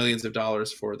somehow have millions of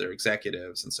dollars for their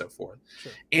executives and so forth.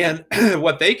 Sure. And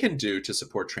what they can do to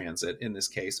support transit in this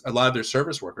case, a lot of their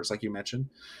service workers, like you mentioned,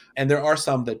 and there are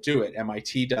some that do it.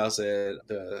 MIT does it.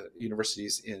 The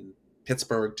universities in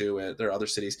Pittsburgh do it. There are other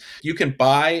cities. They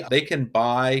can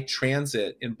buy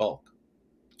transit in bulk.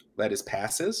 That is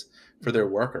passes for their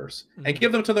workers and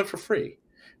give them to them for free.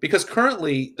 Because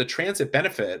currently the transit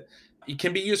benefit, it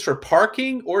can be used for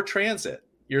parking or transit.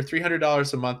 Your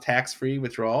 $300 a month tax-free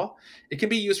withdrawal, it can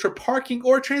be used for parking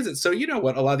or transit. So you know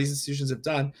what a lot of these institutions have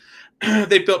done?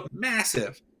 They've built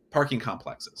massive parking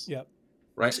complexes. Yep.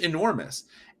 Right? It's enormous.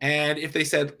 And if they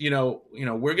said,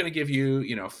 we're going to give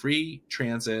you, free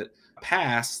transit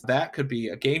pass, that could be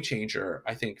a game changer,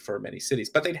 I think, for many cities.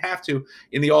 But they'd have to,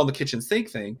 in the all in the kitchen sink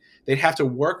thing, they'd have to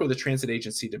work with a transit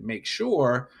agency to make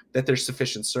sure that there's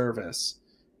sufficient service,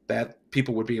 that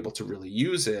people would be able to really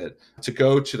use it to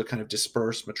go to the kind of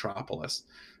dispersed metropolis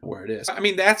where it is. I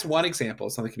mean, that's one example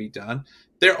of something that can be done.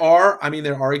 There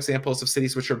are examples of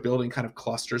cities which are building kind of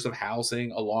clusters of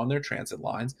housing along their transit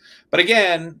lines. But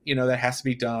again, that has to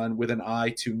be done with an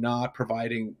eye to not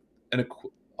providing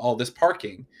all this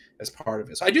parking as part of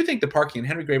it. So I do think the parking, and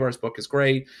Henry Graybar's book is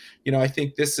great. I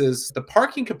think the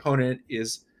parking component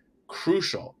is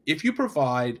crucial. If you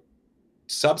provide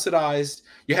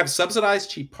you have subsidized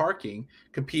cheap parking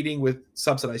competing with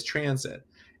subsidized transit.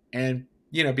 And,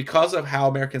 because of how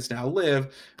Americans now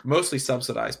live, mostly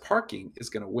subsidized parking is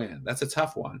going to win. That's a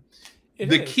tough one.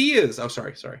 The key is, oh,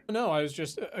 sorry. No, I was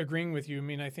just agreeing with you. I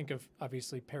mean, I think of,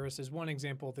 obviously, Paris is one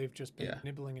example. They've just been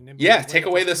nibbling and nibbling. Yeah, take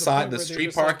away the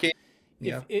street parking.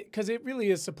 Because it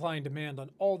really is supply and demand on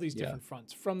all these different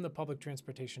fronts, from the public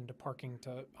transportation to parking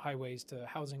to highways to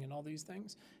housing and all these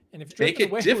things. And if you make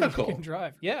it difficult, you can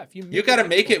drive. Yeah, if you got to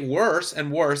make it worse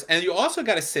and worse, and you also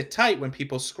got to sit tight when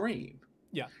people scream.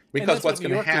 Yeah, because what's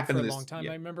going to happen for a long time.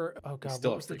 I remember. Oh God,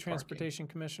 what was the transportation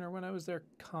commissioner when I was there?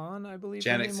 Khan, I believe.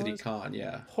 Janet City Khan.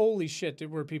 Yeah. Holy shit!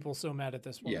 Were people so mad at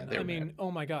this woman? Yeah, I mean,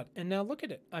 oh my God! And now look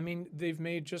at it. I mean, they've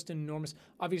made just enormous.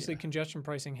 Obviously, congestion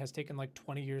pricing has taken like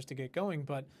 20 years to get going,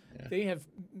 but they have.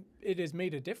 It has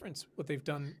made a difference what they've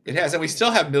done. It has, and we still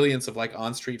have millions of like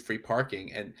on-street free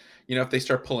parking. And if they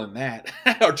start pulling that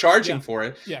or charging for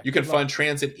it, you can fund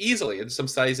transit easily. And some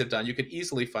studies have done you could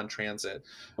easily fund transit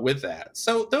with that.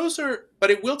 So those are,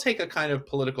 but it will take a kind of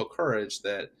political courage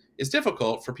that is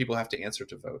difficult for people who have to answer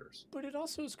to voters. But it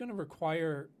also is going to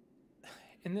require,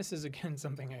 and this is again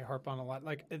something I harp on a lot.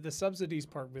 Like the subsidies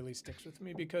part really sticks with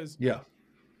me because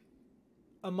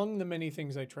among the many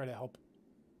things I try to help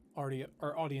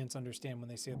our audience understand when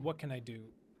they say, what can I do?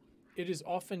 It is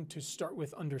often to start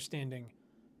with understanding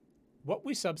what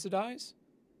we subsidize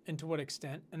and to what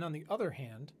extent. And on the other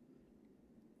hand,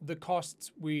 the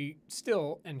costs we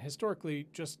still and historically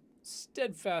just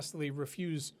steadfastly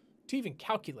refuse to even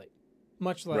calculate,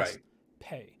 much less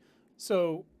pay.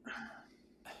 So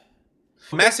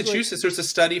Massachusetts, there's a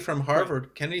study from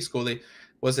Harvard Kennedy School.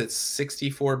 Was it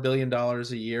 $64 billion a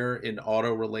year in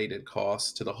auto-related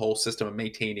costs to the whole system of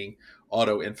maintaining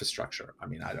auto infrastructure? I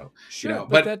mean, I don't,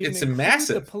 but it's a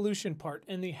massive. The pollution part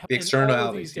and the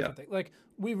externalities. Like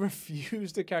we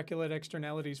refuse to calculate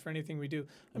externalities for anything we do.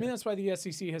 I mean, that's why the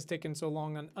SEC has taken so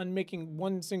long on making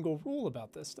one single rule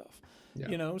about this stuff.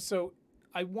 So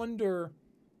I wonder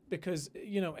because,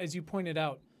 as you pointed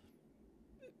out,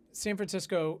 San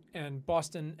Francisco and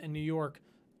Boston and New York,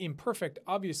 imperfect,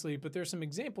 obviously, but there's some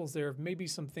examples there of maybe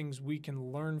some things we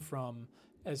can learn from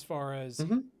as far as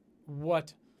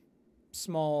what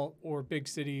small or big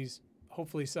cities,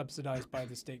 hopefully subsidized by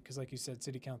the state, because like you said,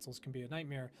 city councils can be a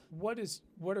nightmare. What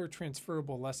are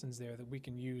transferable lessons there that we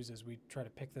can use as we try to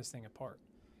pick this thing apart?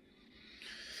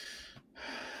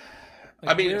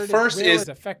 Like, I mean, where is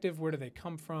effective? Where do they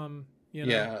come from?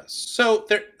 Yeah. So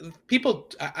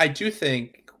I do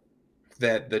think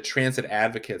that the transit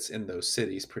advocates in those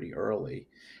cities pretty early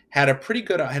had a very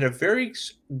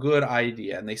good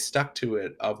idea, and they stuck to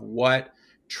it, of what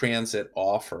transit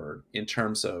offered in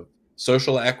terms of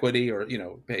social equity, or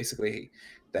basically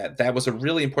that was a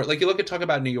really important. Like you talk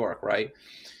about New York, right?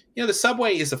 The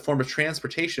subway is a form of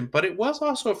transportation, but it was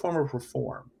also a form of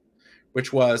reform,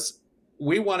 which was,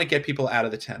 we want to get people out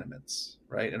of the tenements,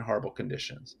 right, in horrible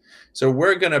conditions. So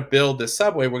we're going to build this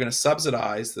subway. We're going to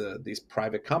subsidize these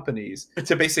private companies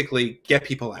to basically get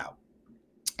people out.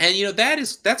 And,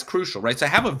 that's crucial, right? So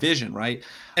have a vision, right?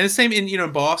 And the same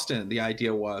in Boston, the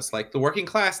idea was like the working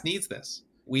class needs this.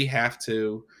 We have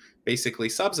to basically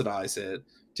subsidize it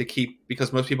to keep,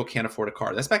 because most people can't afford a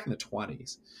car. That's back in the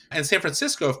 1920s. And San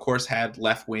Francisco, of course, had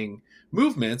left-wing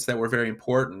movements that were very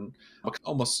important,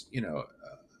 almost,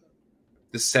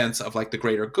 the sense of like the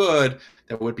greater good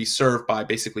that would be served by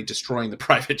basically destroying the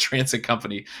private transit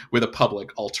company with a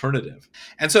public alternative.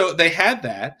 And so they had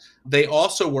that. They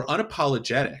also were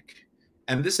unapologetic.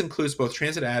 And this includes both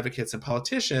transit advocates and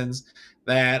politicians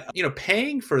that,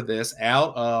 paying for this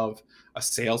out of a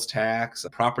sales tax, a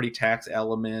property tax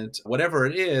element, whatever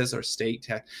it is, or state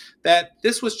tax, that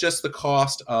this was just the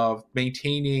cost of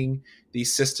maintaining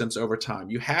these systems over time.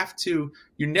 You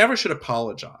never should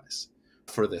apologize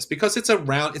for this, because the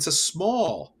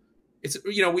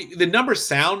numbers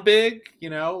sound big,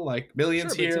 like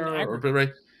millions here,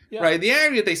 right? In the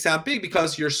aggregate, they sound big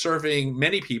because you're serving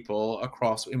many people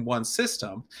across in one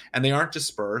system, and they aren't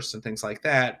dispersed and things like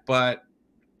that. But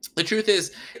the truth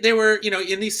is, they were,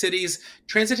 in these cities,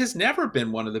 transit has never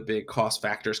been one of the big cost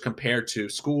factors compared to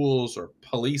schools or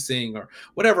policing or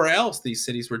whatever else these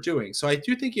cities were doing. So I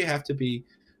do think you have to be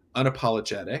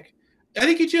unapologetic. I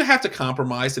think you do have to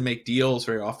compromise and make deals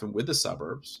very often with the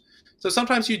suburbs. So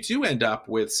sometimes you do end up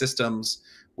with systems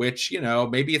which,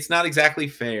 maybe it's not exactly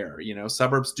fair.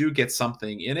 Suburbs do get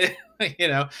something in it,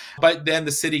 but then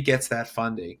the city gets that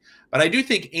funding. But I do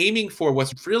think aiming for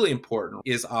what's really important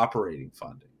is operating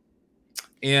funding.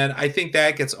 And I think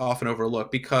that gets often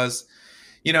overlooked because,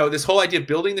 this whole idea of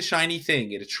building the shiny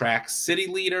thing, it attracts city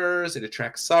leaders, it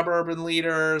attracts suburban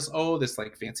leaders. Oh, this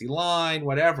like fancy line,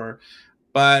 whatever.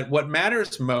 But what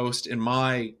matters most in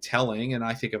my telling, and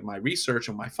I think of my research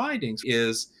and my findings,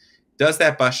 is does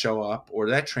that bus show up or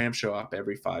that tram show up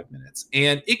every 5 minutes?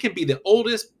 And it can be the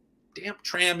oldest damn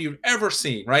tram you've ever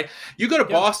seen, right? You go to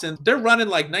Boston, they're running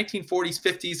like 1940s,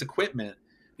 50s equipment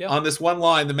on this one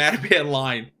line, the Mattapan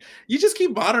line. You just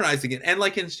keep modernizing it. And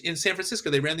like in San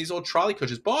Francisco, they ran these old trolley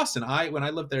coaches. Boston, when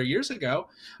I lived there years ago,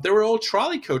 there were old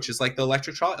trolley coaches, like the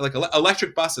electric trolley, like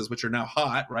electric buses, which are now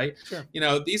hot, right? Sure.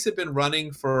 These have been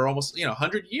running for almost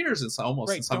 100 years in some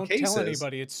cases. Don't tell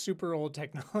anybody. It's super old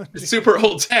technology. It's super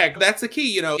old tech. That's the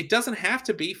key. It doesn't have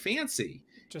to be fancy.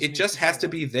 It just has to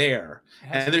be there.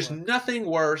 And there's nothing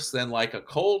worse than like a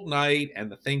cold night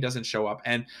and the thing doesn't show up.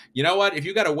 And you know what? If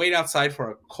you got to wait outside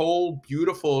for a cold,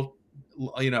 beautiful,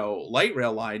 light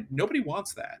rail line, nobody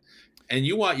wants that. And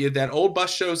that old bus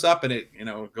shows up and it,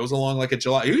 goes along like a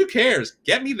July. Who cares?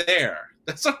 Get me there.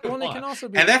 That's what I want. It can also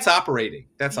be, and that's operating.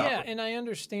 And I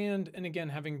understand. And again,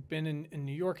 having been in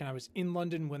New York, and I was in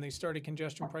London when they started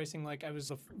congestion pricing, like I was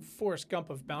a Forrest Gump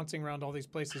of bouncing around all these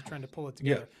places trying to pull it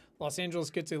together. Yeah. Los Angeles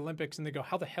gets the Olympics, and they go,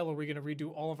 how the hell are we going to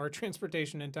redo all of our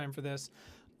transportation in time for this?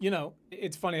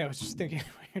 It's funny. I was just thinking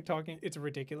when you're talking, it's a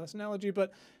ridiculous analogy,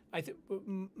 but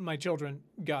my children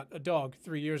got a dog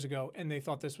 3 years ago, and they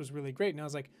thought this was really great. And I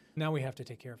was like, now we have to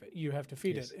take care of it. You have to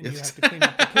feed it, and you have to clean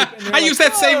up the poop. And I use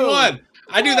that same one.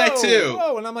 I do that too.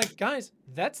 And I'm like, guys,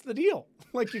 that's the deal.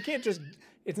 Like, you can't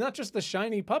it's not just the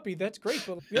shiny puppy. That's great,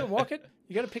 but you got to walk it.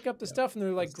 You got to pick up the stuff, and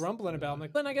they're like grumbling about it. I'm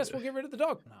like, then I guess we'll get rid of the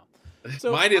dog now.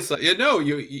 So mine is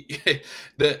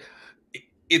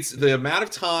it's the amount of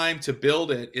time to build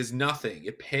it is nothing.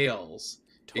 It pales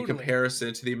in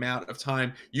comparison to the amount of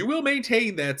time you will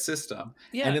maintain that system.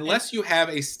 Yeah, and unless you have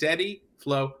a steady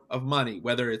flow of money,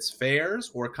 whether it's fares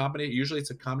or usually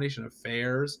it's a combination of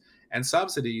fares and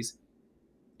subsidies,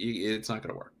 it's not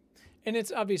going to work. And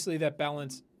it's obviously that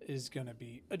balance is going to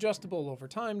be adjustable over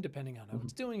time, depending on how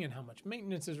it's doing and how much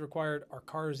maintenance is required. Are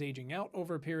cars aging out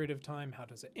over a period of time? How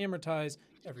does it amortize?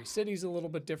 Every city's a little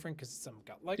bit different because some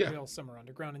got light rail, some are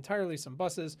underground entirely, some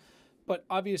buses. But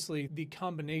obviously, the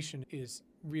combination is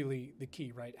really the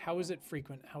key, right? How is it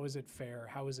frequent? How is it fair?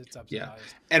 How is it subsidized?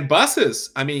 Yeah. And buses,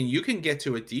 you can get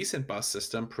to a decent bus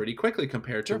system pretty quickly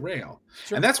compared to rail.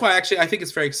 Sure. And that's why actually I think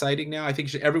it's very exciting now. I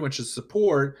think everyone should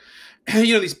support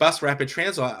these bus rapid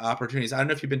transit opportunities. I don't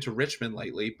know if you've been to Richmond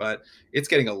lately, but it's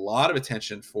getting a lot of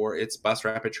attention for its bus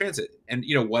rapid transit. And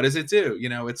what does it do?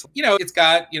 It's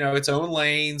got its own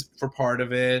lanes for part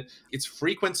of it. It's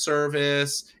frequent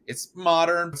service. It's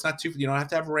modern. It's not too. You don't have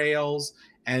to have rails.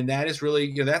 And that is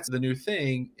really, that's the new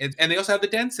thing. And they also have the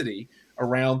density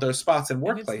around those spots and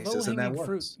workplaces, and that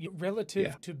works.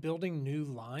 Relative to building new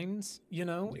lines,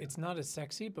 it's not as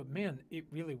sexy, but man, it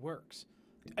really works.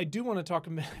 I do want to talk a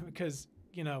minute because,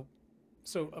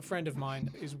 so a friend of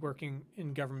mine is working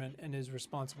in government and is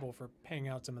responsible for paying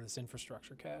out some of this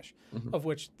infrastructure cash, of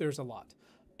which there's a lot.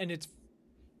 And it's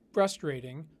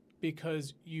frustrating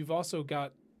because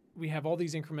we have all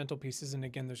these incremental pieces, and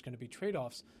again, there's going to be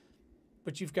trade-offs.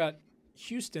 But you've got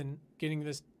Houston getting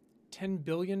this $10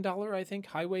 billion, I think,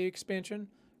 highway expansion,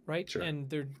 right? Sure. And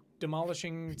they're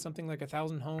demolishing something like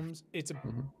 1,000 homes. It's a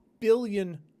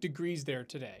billion degrees there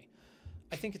today.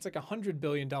 I think it's like $100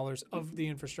 billion of the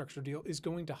infrastructure deal is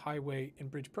going to highway and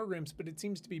bridge programs, but it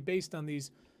seems to be based on these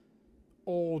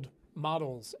old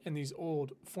models and these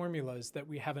old formulas that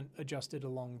we haven't adjusted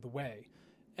along the way.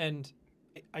 And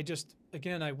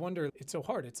I wonder, it's so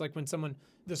hard. It's like when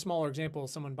the smaller example,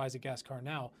 someone buys a gas car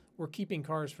now, we're keeping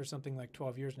cars for something like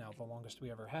 12 years now, the longest we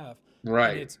ever have.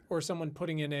 Right. Or someone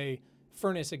putting in a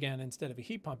furnace again instead of a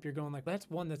heat pump. You're going like, that's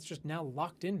one that's just now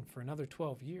locked in for another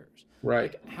 12 years.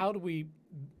 Right. Like, how do we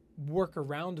work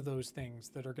around those things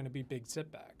that are going to be big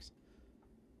setbacks?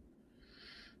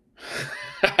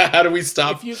 How do we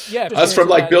stop us from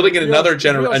building in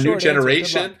a new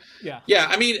generation? Yeah.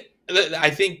 I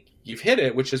think you've hit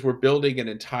it, which is we're building an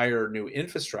entire new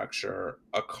infrastructure,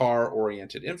 a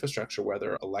car-oriented infrastructure,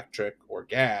 whether electric or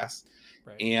gas.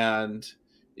 Right. And,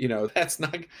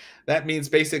 that means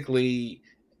basically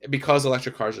because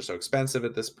electric cars are so expensive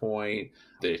at this point,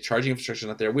 the charging infrastructure is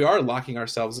not there. We are locking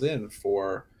ourselves in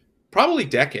for probably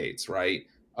decades, right,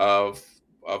 of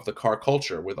the car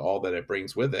culture with all that it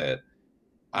brings with it.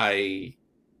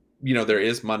 There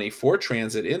is money for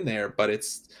transit in there, but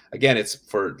it's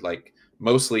for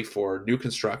mostly for new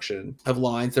construction of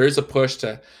lines. There is a push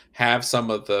to have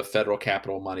some of the federal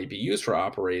capital money be used for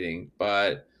operating,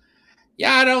 but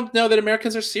I don't know that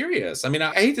Americans are serious. I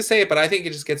hate to say it, but I think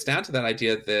it just gets down to that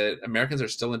idea that Americans are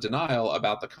still in denial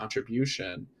about the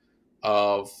contribution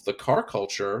of the car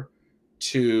culture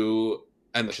to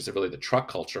and which is really the truck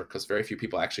culture, because very few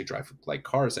people actually drive like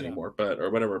cars anymore, or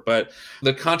whatever. But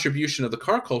the contribution of the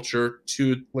car culture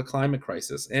to the climate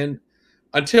crisis, and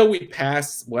until we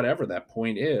pass whatever that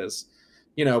point is,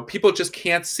 people just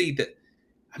can't see that.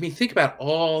 I mean, think about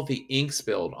all the ink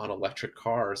spilled on electric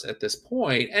cars at this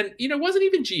point. And, it wasn't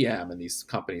even GM and these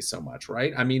companies so much,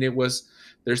 right? I mean,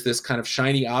 there's this kind of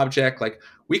shiny object, like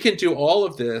we can do all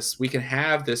of this. We can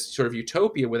have this sort of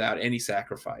utopia without any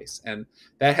sacrifice. And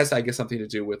that has, I guess, something to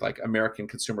do with like American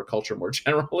consumer culture more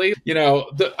generally.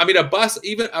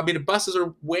 Buses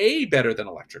are way better than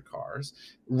electric cars.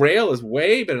 Rail is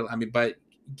way better. But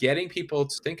getting people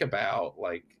to think about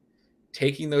like,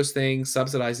 taking those things,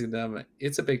 subsidizing them,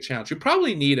 it's a big challenge. You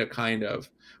probably need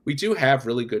we do have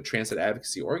really good transit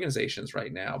advocacy organizations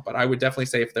right now, but I would definitely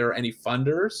say if there are any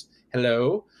funders,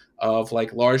 of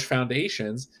like large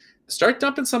foundations, start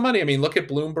dumping some money. I mean, look at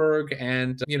Bloomberg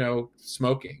and,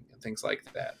 smoking and things like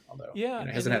that. Although,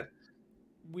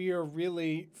 we are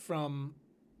really from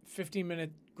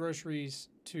 15-minute groceries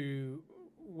to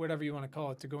whatever you want to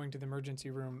call it, to going to the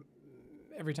emergency room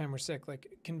every time we're sick. Like,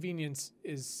 convenience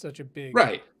is such a big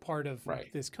part of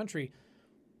this country.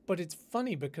 But it's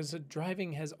funny because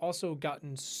driving has also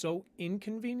gotten so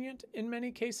inconvenient in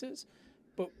many cases,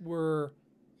 but we're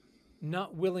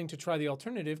not willing to try the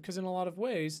alternative because in a lot of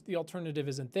ways the alternative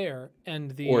isn't there,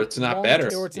 and or it's not better,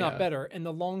 not better, and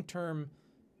the long-term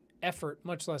effort,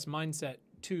 much less mindset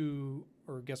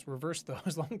or I guess reverse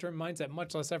those long-term mindset,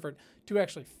 much less effort to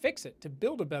actually fix it, to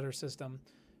build a better system,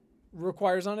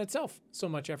 requires on itself so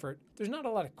much effort. There's not a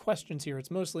lot of questions here. It's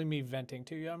mostly me venting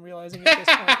to you, I'm realizing at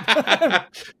this point.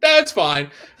 That's fine.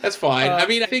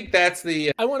 I think that's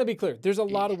I want to be clear. There's a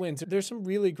lot of wins. There's some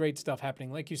really great stuff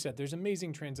happening. Like you said, there's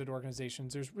amazing transit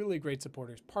organizations. There's really great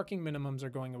supporters. Parking minimums are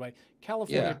going away.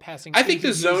 California passing. I think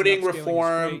the zoning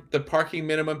reform, the parking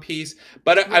minimum piece,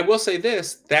 but I will say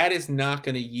this, that is not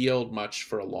going to yield much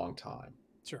for a long time.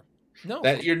 Sure. No.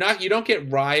 That you don't get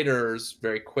riders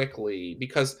very quickly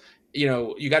because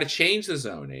you got to change the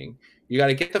zoning. You got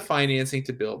to get the financing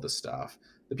to build the stuff.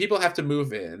 The people have to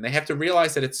move in. They have to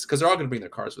realize that it's because they're all going to bring their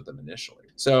cars with them initially.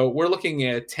 So we're looking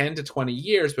at 10 to 20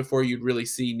 years before you'd really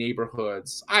see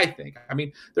neighborhoods, I think. I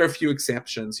mean, there are a few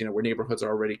exceptions, where neighborhoods are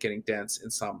already getting dense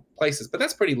in some places, but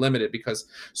that's pretty limited because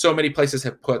so many places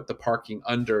have put the parking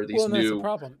under these new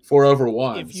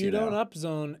 4/1s. If you don't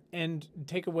upzone and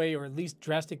take away or at least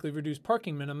drastically reduce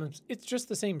parking minimums, it's just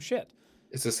the same shit.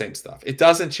 It's the same stuff. It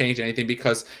doesn't change anything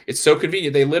because it's so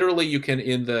convenient. They literally, you can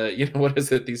in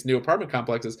the, these new apartment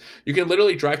complexes, you can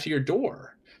literally drive to your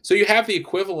door. So you have the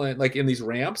equivalent, like in these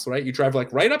ramps, right? You drive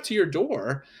like right up to your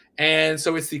door. And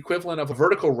so it's the equivalent of a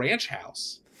vertical ranch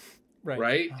house,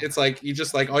 right? Oh. It's like, you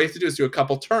just like, all you have to do is do a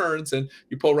couple turns and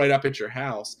you pull right up at your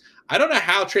house. I don't know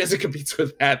how transit competes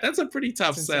with that. That's a pretty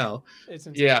tough sell. It's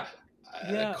insane.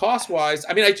 Yeah. Cost-wise,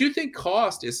 I do think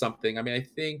cost is something. I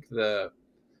think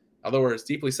although it's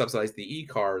deeply subsidized, the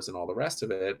e-cars and all the rest of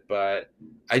it, but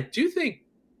I do think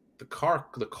the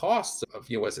costs of,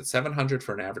 was it $700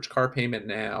 for an average car payment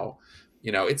now?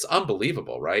 It's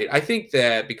unbelievable, right? I think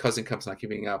that because income's not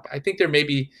keeping up, I think there may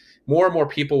be more and more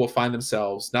people will find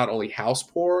themselves not only house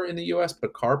poor in the U.S.,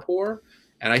 but car poor.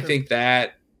 And I think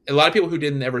that a lot of people who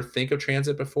didn't ever think of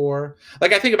transit before,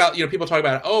 like I think about, people talk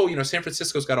about, San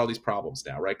Francisco's got all these problems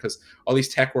now, right? Because all these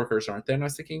tech workers aren't there. And I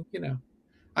was thinking,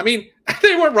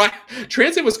 they weren't right.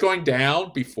 Transit was going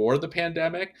down before the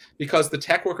pandemic because the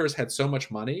tech workers had so much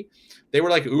money. They were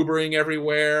like Ubering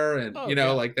everywhere and,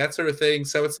 like that sort of thing.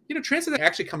 So it's, transit is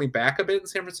actually coming back a bit in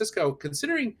San Francisco,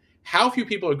 considering how few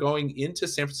people are going into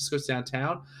San Francisco's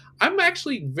downtown. I'm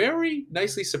actually very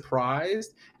nicely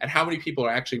surprised at how many people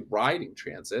are actually riding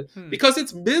transit because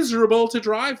it's miserable to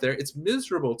drive there. It's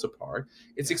miserable to park.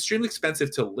 It's extremely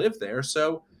expensive to live there.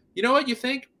 So you know what you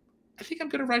think? I think I'm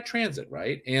going to ride transit,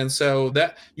 right? And so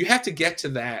that you have to get to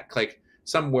that, like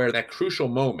somewhere, that crucial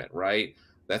moment, right?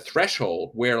 That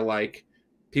threshold where like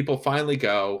people finally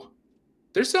go,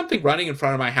 there's something running in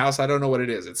front of my house. I don't know what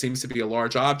it is. It seems to be a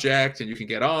large object and you can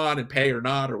get on and pay or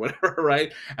not or whatever,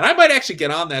 right? And I might actually get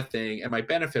on that thing and might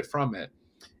benefit from it.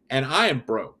 And I am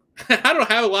broke. I don't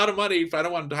have a lot of money if I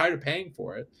don't want to tired of paying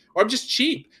for it. Or I'm just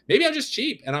cheap. Maybe I'm just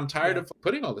cheap and I'm tired of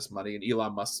putting all this money in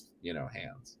Elon Musk's,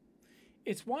 hands.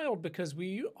 It's wild because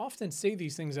we often say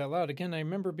these things out loud. Again, I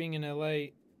remember being in LA,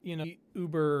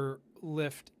 Uber,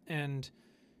 Lyft, and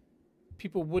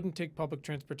people wouldn't take public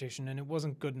transportation, and it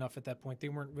wasn't good enough at that point. They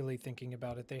weren't really thinking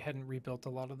about it. They hadn't rebuilt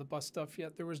a lot of the bus stuff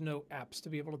yet. There was no apps to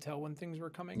be able to tell when things were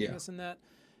coming and this and that.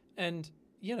 And,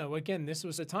 again, this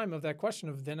was a time of that question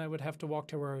of then I would have to walk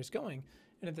to where I was going.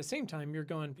 And at the same time, you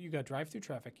got to drive through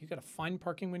traffic. You got to find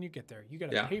parking when you get there. You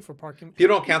got to Yeah. pay for parking. You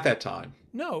don't count that time.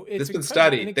 No, it's been incredible.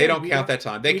 studied. And again, they don't count that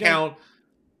time. They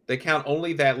count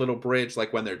only that little bridge,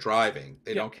 like when they're driving.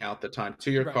 They don't count the time to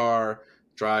your car,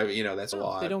 drive. That's a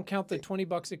lot. They don't count the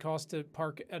 $20 it costs to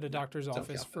park at a doctor's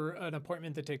office for an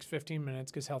appointment that takes 15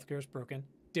 minutes because healthcare is broken.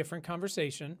 Different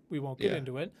conversation. We won't get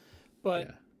into it.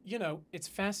 But, it's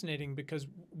fascinating because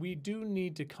we do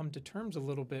need to come to terms a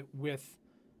little bit with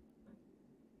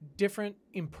different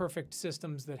imperfect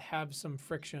systems that have some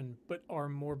friction but are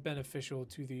more beneficial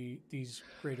to these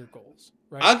greater goals,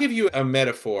 right? I'll give you a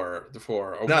metaphor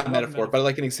not a metaphor, but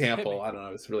like an example. I don't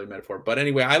know, it's really a metaphor. But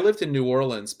anyway, I lived in New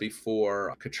Orleans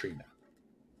before Katrina.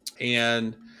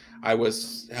 And I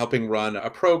was helping run a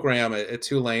program at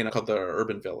Tulane called the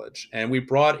Urban Village. And we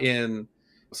brought in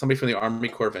somebody from the Army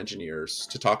Corps of Engineers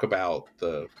to talk about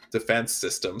the defense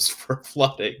systems for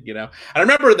flooding, I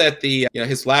remember that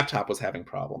his laptop was having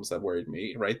problems that worried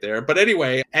me right there. But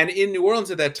anyway, and in New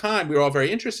Orleans at that time, we were all very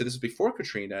interested. This was before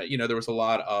Katrina. There was a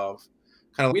lot of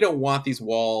we don't want these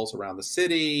walls around the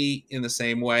city in the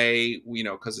same way,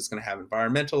 because it's going to have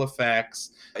environmental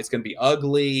effects. It's going to be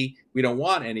ugly. We don't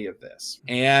want any of this.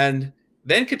 And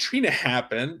then Katrina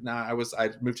happened. Now I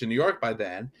moved to New York by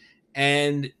then,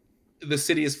 and the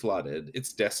city is flooded.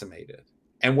 It's decimated.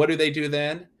 And what do they do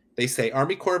then? They say,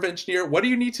 Army Corps of Engineer, what do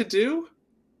you need to do?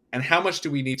 And how much do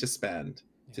we need to spend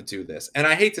to do this? And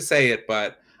I hate to say it,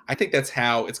 but I think that's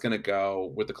how it's going to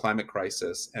go with the climate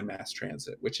crisis and mass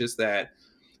transit, which is that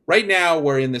right now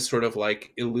we're in this sort of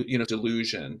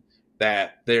delusion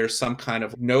that there's some kind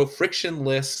of no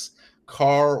frictionless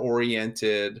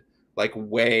car-oriented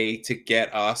way to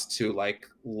get us to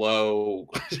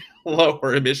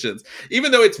lower emissions,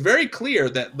 even though it's very clear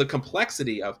that the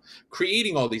complexity of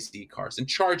creating all these e-cars and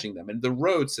charging them and the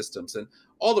road systems and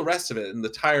all the rest of it and the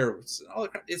tires,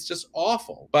 it's just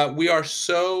awful. But we are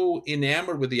so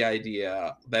enamored with the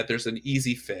idea that there's an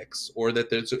easy fix or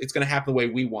that it's going to happen the way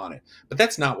we want it. But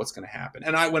that's not what's going to happen.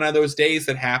 And when those days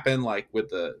that happen, like with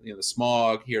the the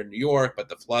smog here in New York, but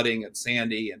the flooding at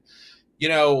Sandy, and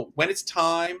when it's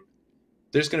time,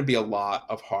 there's going to be a lot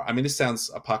of harm. I mean, this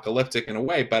sounds apocalyptic in a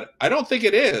way, but I don't think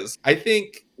it is. I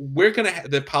think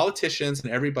the politicians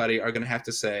and everybody are going to have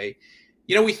to say,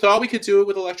 we thought we could do it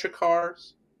with electric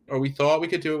cars, or we thought we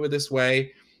could do it with this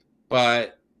way,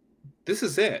 but this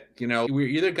is it. We're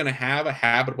either going to have a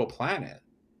habitable planet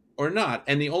or not.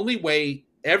 And the only way,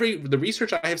 the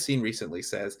research I have seen recently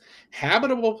says,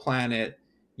 habitable planet,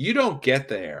 you don't get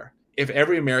there if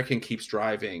every American keeps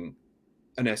driving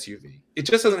an SUV. It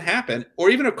just doesn't happen, or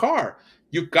even a car.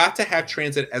 You've got to have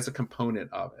transit as a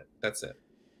component of it. That's it.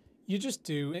 You just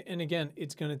do. And again,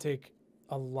 it's going to take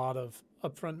a lot of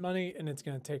upfront money, and it's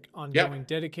going to take ongoing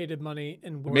dedicated money.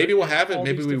 And maybe we'll have it,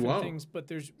 maybe we won't. Things, but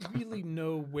there's really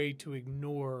no way to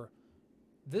ignore.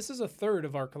 This is a third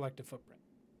of our collective footprint.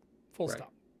 Full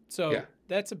stop. So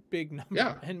that's a big number.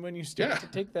 Yeah. And when you start to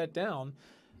take that down,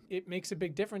 it makes a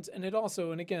big difference. And it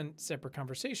also, and again, separate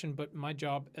conversation, but my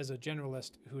job as a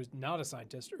generalist who is not a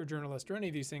scientist or journalist or any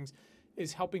of these things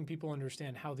is helping people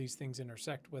understand how these things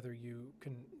intersect, whether you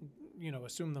can,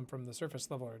 assume them from the surface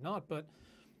level or not. But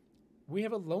we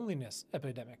have a loneliness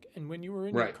epidemic. And when you were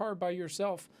in your car by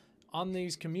yourself on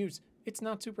these commutes, it's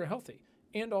not super healthy.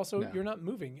 And also you're not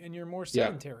moving and you're more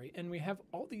sedentary. And we have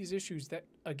all these issues that,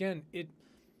 again,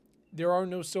 there are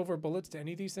no silver bullets to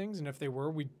any of these things. And if they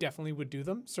were, we definitely would do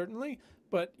them, certainly.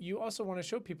 But you also want to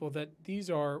show people that these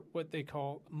are what they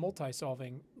call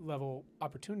multi-solving level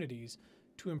opportunities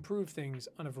to improve things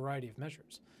on a variety of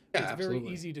measures. Yeah, it's very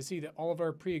easy to see that all of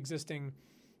our pre-existing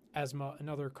asthma and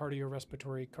other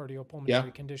cardiorespiratory,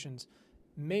 cardiopulmonary conditions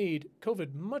made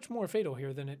COVID much more fatal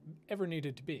here than it ever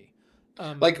needed to be.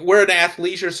 We're an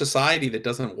athleisure society that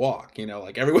doesn't walk,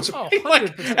 everyone's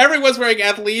everyone's wearing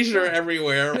athleisure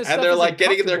everywhere, and they're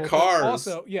getting in their cars.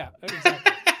 Also,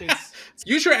 exactly.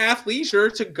 Use your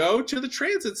athleisure to go to the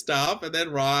transit stop and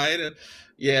then ride. And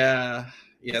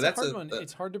that's a hard one.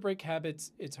 It's hard to break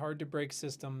habits. It's hard to break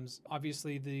systems.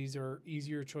 Obviously, these are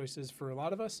easier choices for a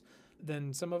lot of us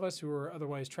than some of us who are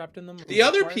otherwise trapped in them. The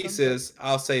other piece is,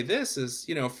 I'll say this is,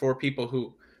 for people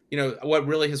who, what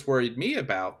really has worried me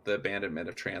about the abandonment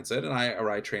of transit, and I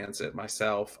ride transit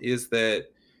myself, is that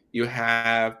you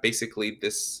have basically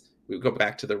we go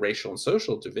back to the racial and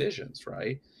social divisions,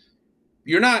 right?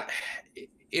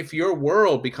 If your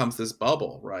world becomes this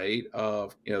bubble, right,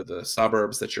 of, the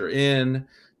suburbs that you're in,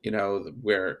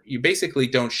 where you basically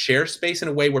don't share space in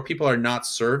a way where people are not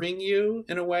serving you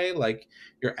in a way, like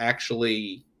you're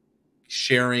actually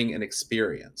sharing an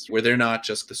experience where they're not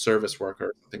just the service worker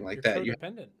or something like that. You're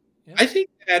codependent. Yeah. I think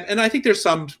that, and I think there's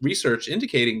some research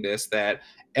indicating this, that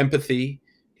empathy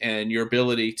and your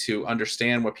ability to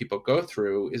understand what people go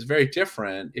through is very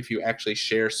different if you actually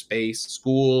share space,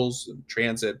 schools,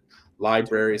 transit,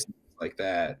 libraries, Totally. like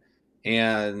that.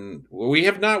 And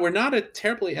we're not a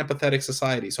terribly empathetic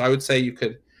society. So I would say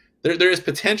there is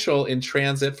potential in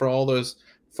transit for all those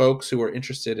folks who are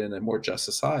interested in a more just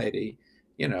society,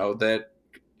 that,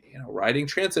 riding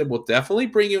transit will definitely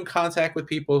bring you in contact with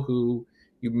people who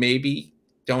you maybe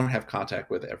don't have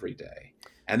contact with every day.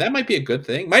 And that might be a good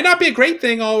thing. Might not be a great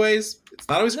thing always. It's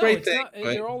not always a No, great it's thing, not. but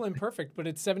They're all imperfect, but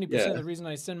it's 70% of yeah, the reason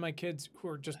I send my kids who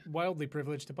are just wildly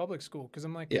privileged to public school, because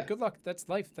I'm like, yeah, good luck. That's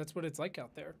life. That's what it's like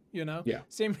out there. yeah.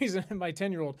 Same reason my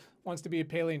 10-year-old wants to be a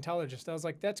paleontologist. I was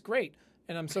like, that's great.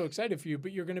 And I'm so excited for you,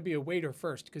 but you're going to be a waiter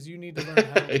first, because you need to learn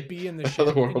how to be in the How the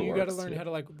ship, world and you got to works. learn Yeah. how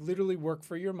to like literally work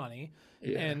for your money.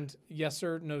 Yeah. And yes,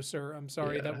 sir, no, sir. I'm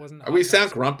sorry, Yeah. that wasn't hot We sound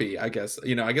next. grumpy, I guess.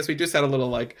 I guess we do sound a little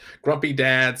like grumpy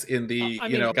dads in the, I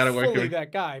mean, gotta work fully your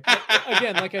that guy. But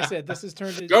again, like I said, this has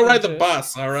turned go ride the into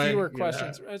bus, all right? fewer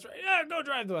questions. That's right. Yeah, go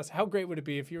drive the bus. How great would it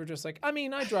be if you were just like, I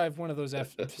mean, I drive one of those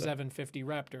F750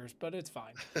 Raptors, but it's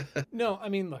fine. No, I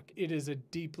mean, look, it is a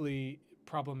deeply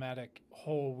problematic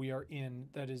hole we are in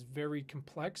that is very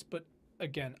complex. But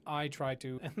again, I try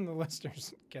to, and the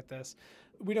listeners get this,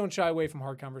 we don't shy away from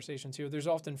hard conversations here. There's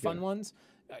often fun Yeah. ones.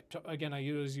 Again, I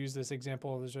always use this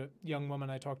example. There's a young woman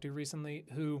I talked to recently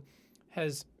who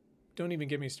has, don't even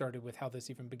get me started with how this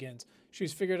even begins.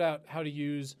 She's figured out how to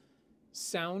use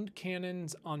sound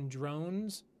cannons on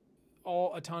drones,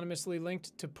 all autonomously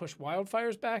linked to push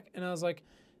wildfires back. And I was like,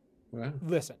 Wow.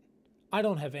 listen, I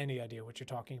don't have any idea what you're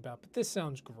talking about, but this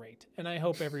sounds great, and I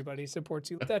hope everybody supports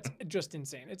you. That's just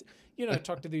insane. It's I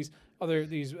talked to these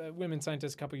women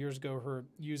scientists a couple years ago who are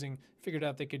figured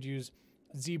out they could use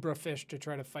zebrafish to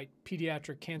try to fight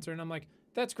pediatric cancer, and I'm like,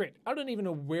 that's great. I don't even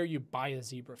know where you buy a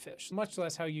zebrafish, much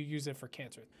less how you use it for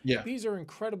cancer. Yeah. These are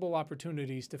incredible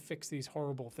opportunities to fix these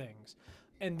horrible things.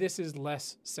 And this is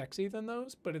less sexy than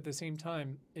those, but at the same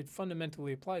time, it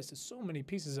fundamentally applies to so many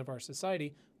pieces of our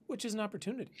society, which is an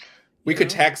opportunity. We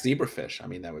could tax zebrafish. I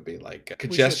mean, that would be like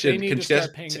congestion. They need to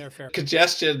start paying their fair.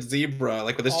 Congestion zebra.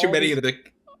 Like, there's too many of the.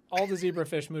 All the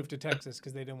zebrafish moved to Texas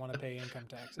because they didn't want to pay income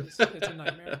taxes. It's a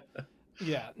nightmare.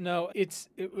 Yeah, no,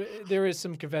 there is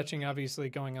some kvetching obviously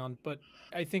going on, but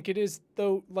I think it is,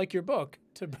 though, like your book,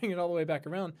 to bring it all the way back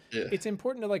around. Yeah. It's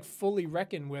important to like fully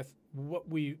reckon with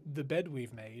the bed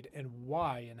we've made and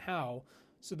why and how,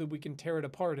 so that we can tear it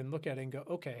apart and look at it and go,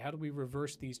 okay, how do we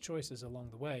reverse these choices along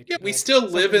the way? Yeah, we still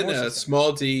live in a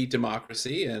small d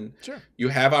democracy, and sure, you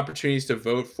have opportunities to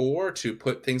vote to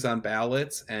put things on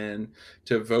ballots, and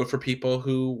to vote for people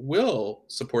who will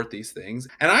support these things.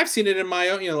 And I've seen it in my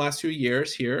own, last few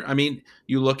years here. I mean,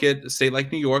 you look at a state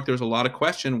like New York, there's a lot of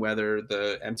question whether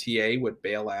the MTA would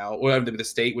bail out, or the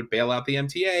state would bail out the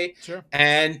MTA. Sure.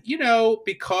 And,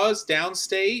 because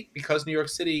downstate, because New York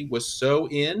City was so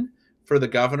in for the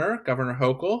Governor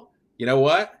Hochul, you know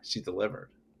what? She delivered.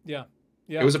 Yeah.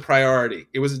 Yeah. It was a priority.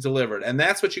 It was delivered. And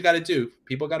that's what you got to do.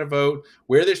 People got to vote.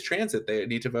 Where there's transit, they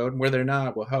need to vote. And where they're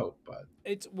not, we'll hope. But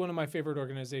it's one of my favorite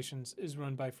organizations, is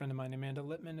run by a friend of mine, Amanda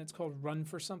Littman. It's called Run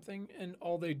for Something. And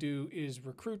all they do is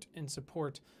recruit and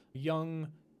support young,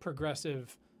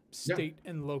 progressive state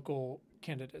and local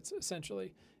candidates,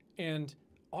 essentially. And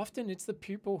often it's the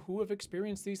people who have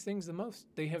experienced these things the most.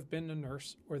 They have been a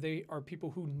nurse, or they are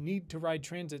people who need to ride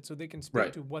transit so they can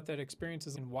speak to what that experience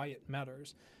is and why it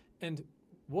matters. And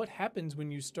what happens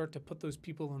when you start to put those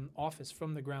people in office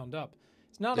from the ground up?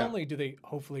 It's not only do they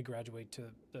hopefully graduate to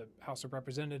the House of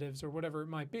Representatives or whatever it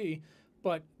might be,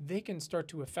 but they can start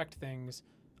to affect things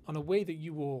on a way that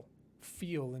you will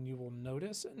feel and you will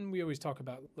notice. And we always talk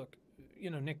about, look,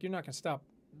 Nick, you're not going to stop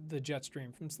the jet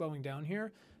stream from slowing down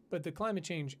here. But the climate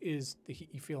change is the heat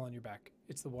you feel on your back.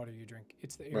 It's the water you drink.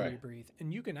 It's the air you breathe.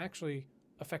 And you can actually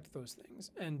affect those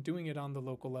things. And doing it on the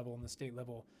local level and the state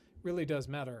level really does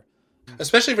matter.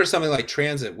 Especially for something like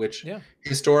transit, which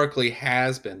historically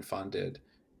has been funded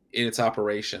in its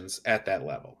operations at that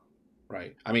level,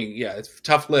 right? I mean, it's a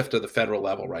tough lift at the federal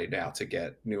level right now to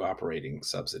get new operating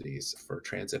subsidies for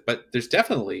transit. But there's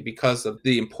definitely, because of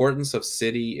the importance of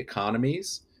city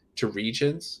economies to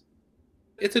regions,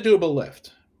 it's a doable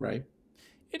lift. Right.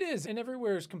 It is. And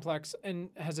everywhere is complex and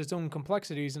has its own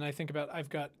complexities. And I think about, I've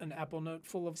got an Apple Note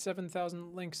full of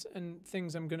 7,000 links and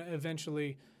things I'm going to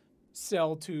eventually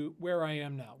sell to where I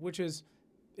am now, which is,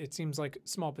 it seems like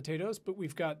small potatoes, but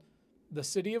we've got the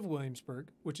city of Williamsburg,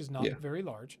 which is not very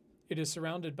large. It is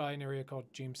surrounded by an area called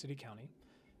James City County.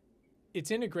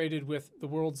 It's integrated with the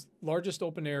world's largest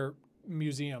open air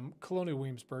museum, Colonial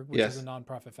Williamsburg, which is a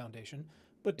nonprofit foundation.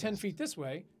 But 10 feet this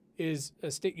way is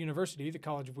a state university, the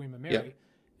College of William and Mary, Yep.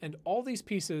 and all these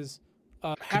pieces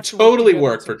could totally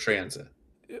work for transit.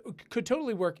 It could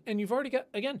totally work, and you've already got,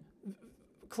 again,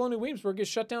 Colonial Williamsburg is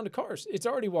shut down to cars. It's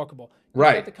already walkable. You've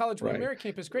got the College of William and Mary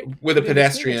campus, great. With a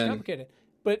pedestrian. It's complicated.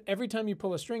 But every time you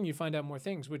pull a string, you find out more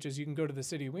things, which is you can go to the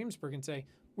city of Williamsburg and say,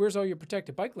 where's all your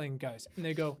protected bike lane guys? And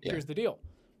they go, here's the deal.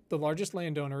 The largest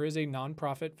landowner is a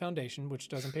nonprofit foundation, which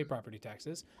doesn't pay property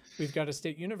taxes. We've got a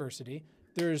state university.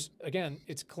 There's, again,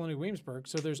 it's Colonial Williamsburg,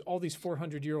 so there's all these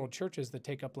 400-year-old churches that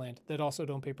take up land that also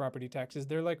don't pay property taxes.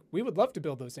 They're like, we would love to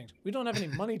build those things. We don't have any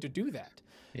money to do that.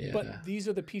 But these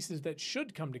are the pieces that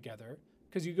should come together,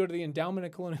 because you go to the endowment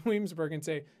of Colonial Williamsburg and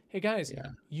say, hey, guys,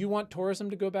 you want tourism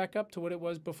to go back up to what it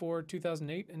was before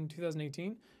 2008 and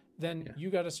 2018? Then you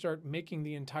got to start making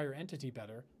the entire entity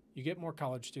better. You get more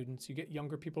college students. You get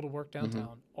younger people to work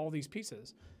downtown, all these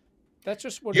pieces. That's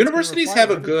just what universities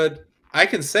have a good... I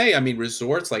can say, I mean,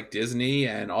 resorts like Disney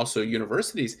and also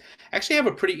universities actually have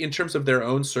a pretty, in terms of their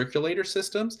own circulator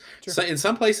systems. Sure. So in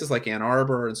some places like Ann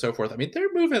Arbor and so forth, I mean,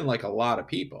 they're moving like a lot of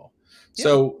people. Yeah.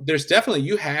 So there's definitely,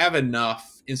 you have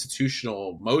enough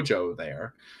institutional mojo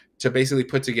there to basically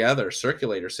put together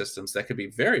circulator systems that could be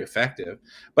very effective.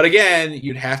 But again,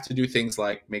 you'd have to do things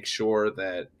like make sure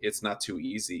that it's not too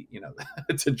easy, you know,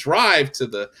 to drive to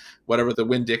the, whatever, the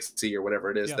Winn-Dixie or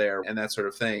whatever it is there and that sort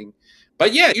of thing.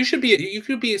 But yeah, you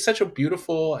could be such a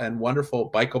beautiful and wonderful,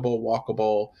 bikeable,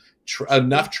 walkable,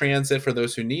 enough transit for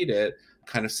those who need it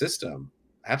kind of system.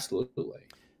 Absolutely.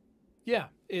 Yeah,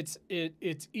 it's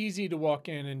easy to walk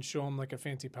in and show them like a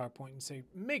fancy PowerPoint and say,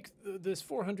 make this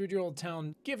 400-year-old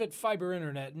town, give it fiber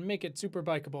internet and make it super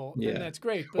bikeable. Yeah. And that's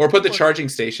great. But or put the charging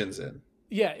stations in.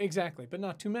 Yeah, exactly. But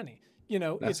not too many. You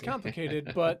know, it's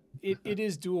complicated, but it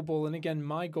is doable. And again,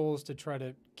 my goal is to try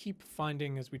to keep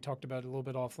finding, as we talked about a little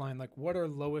bit offline, like what are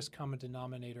lowest common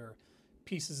denominator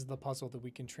pieces of the puzzle that we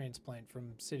can transplant from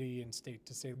city and state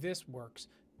to say this works,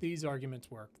 these arguments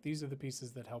work, these are the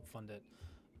pieces that help fund it,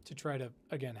 to try to,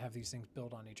 again, have these things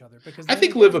build on each other. Because I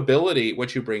think livability,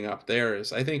 what you bring up there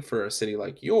is, I think for a city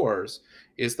like yours,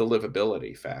 is the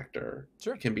livability factor.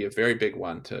 Sure. It can be a very big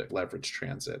one to leverage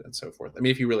transit and so forth. I mean,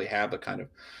 if you really have the kind of,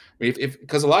 I mean,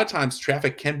 because a lot of times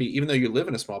traffic can be, even though you live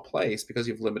in a small place, because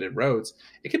you have limited roads,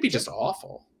 it can be just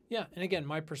awful. Yeah. And again,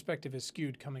 my perspective is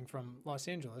skewed coming from Los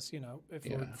Angeles. You know, if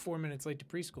we're 4 minutes late to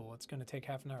preschool, it's going to take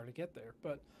half an hour to get there.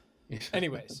 But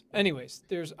anyways,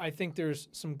 I think there's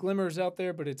some glimmers out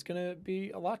there, but it's going to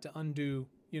be a lot to undo,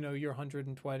 you know, your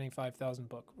 125,000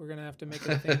 book. We're going to have to make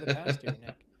it a thing of the past here,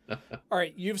 Nick. All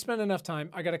right. You've spent enough time.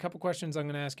 I got a couple questions I'm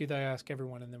going to ask you that I ask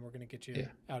everyone, and then we're going to get you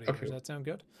out of here. Does that sound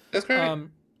good? That's great.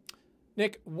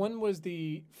 Nick, when was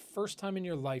the first time in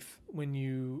your life when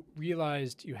you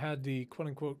realized you had the quote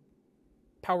unquote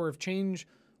power of change,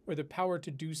 or the power to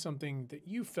do something that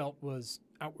you felt was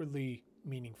outwardly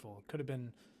meaningful? It could have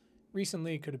been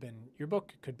recently, could have been your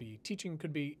book, could be teaching,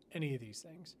 could be any of these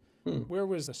things. Where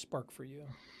was the spark for you?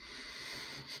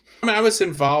 I mean, I was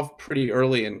involved pretty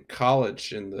early in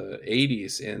college in the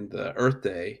 80s in the Earth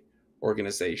Day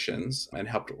organizations and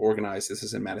helped organize, this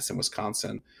is in Madison,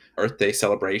 Wisconsin, Earth Day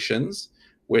celebrations,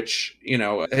 which, you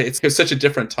know, it's such a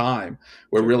different time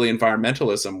where really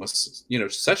environmentalism was, you know,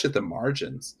 such at the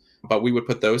margins. But we would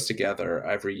put those together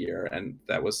every year. And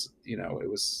that was, you know, it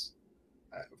was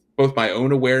both my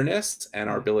own awareness and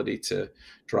our ability to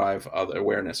drive other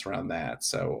awareness around that.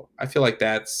 So I feel like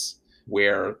that's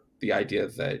where the idea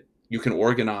that you can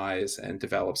organize and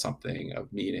develop something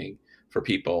of meaning for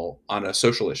people on a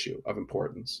social issue of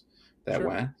importance that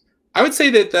went. I would say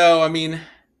that, though, I mean,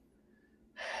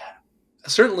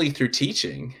 certainly through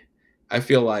teaching, I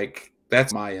feel like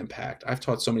that's my impact. I've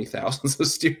taught so many thousands of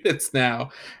students now.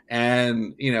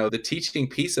 And, you know, the teaching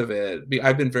piece of it,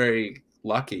 I've been very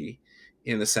lucky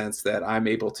in the sense that I'm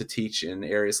able to teach in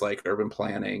areas like urban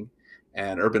planning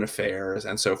and urban affairs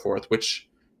and so forth, which,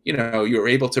 you know, you're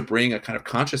able to bring a kind of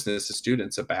consciousness to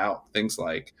students about things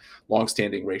like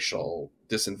longstanding racial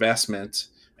disinvestment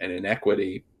and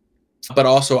inequity, but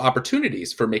also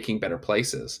opportunities for making better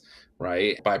places,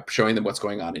 right? By showing them what's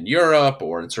going on in Europe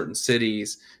or in certain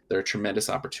cities, there are tremendous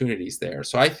opportunities there.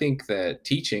 So I think that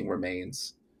teaching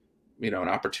remains, you know, an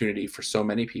opportunity for so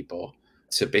many people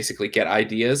to basically get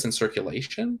ideas in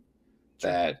circulation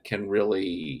that can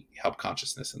really help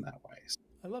consciousness in that way.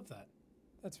 I love that.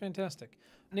 That's fantastic.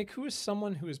 Nick, who is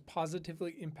someone who has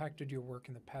positively impacted your work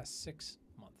in the past 6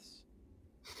 months?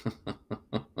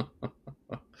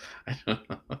 I don't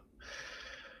know.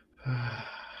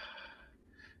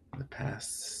 The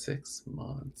past 6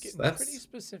 months. That's pretty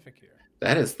specific here.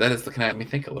 That is the kind of, let me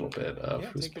think a little bit of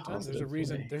who's take your time. There's a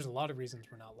reason. There's a lot of reasons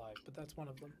we're not live, but that's one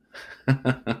of them.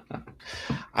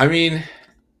 I mean,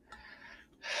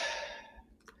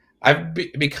 I've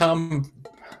become,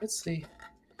 let's see,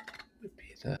 would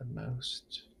be the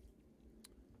most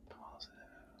positive.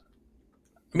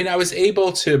 I mean, I was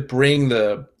able to bring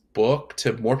the book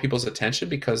to more people's attention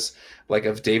because, like,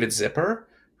 of David Zipper,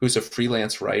 who's a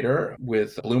freelance writer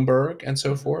with Bloomberg and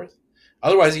so forth.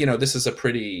 Otherwise, this is a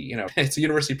pretty, it's a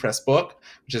University Press book,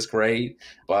 which is great,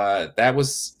 but that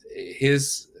was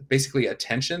his basically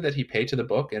attention that he paid to the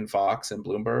book in Fox and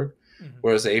Bloomberg,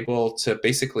 was able to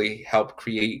basically help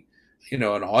create, an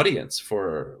audience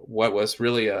for what was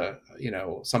really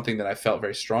something that I felt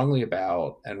very strongly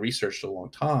about and researched a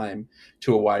long time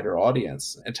to a wider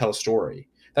audience, and tell a story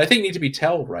that I think need to be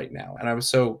told right now. And I was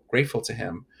so grateful to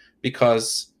him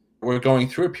because we're going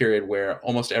through a period where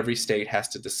almost every state has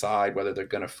to decide whether they're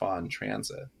going to fund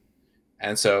transit.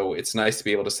 And so it's nice to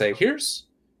be able to say, here's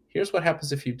what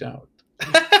happens if you don't.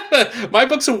 My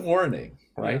book's a warning,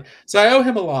 right? Yeah. So I owe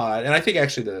him a lot. And I think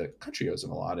actually the country owes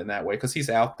him a lot in that way, because he's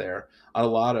out there on a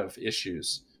lot of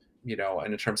issues, and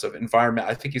in terms of environment,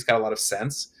 I think he's got a lot of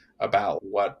sense about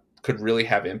what could really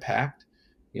have impact,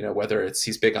 whether it's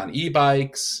he's big on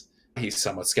e-bikes. He's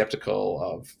somewhat skeptical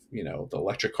of, the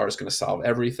electric car is going to solve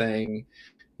everything,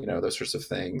 those sorts of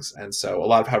things. And so a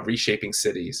lot of how reshaping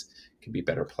cities can be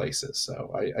better places.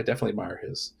 So I definitely admire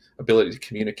his ability to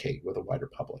communicate with a wider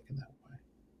public in that way.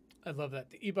 I love that.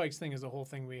 The e-bikes thing is a whole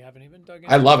thing we haven't even dug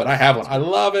into. I love it. I have one. I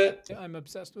love it. I'm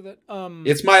obsessed with it.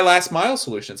 It's my last mile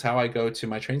solution. It's how I go to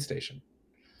my train station.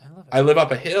 I love it. I live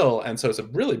up a hill, and so it's a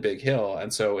really big hill.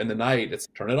 And so in the night, it's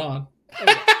turn it on. Oh,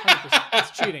 yeah, 100%.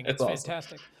 It's cheating. It's awesome.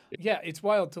 Fantastic. Yeah, it's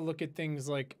wild to look at things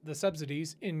like the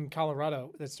subsidies in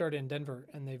Colorado that started in Denver,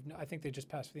 and I think they just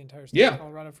passed for the entire state of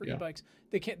Colorado for e-bikes.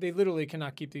 They literally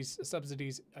cannot keep these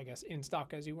subsidies, I guess, in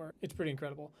stock as you were. It's pretty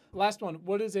incredible. Last one.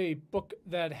 What is a book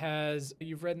that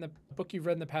you've read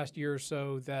in the past year or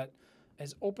so that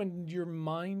has opened your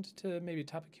mind to maybe a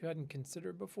topic you hadn't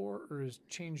considered before, or has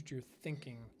changed your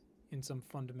thinking in some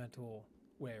fundamental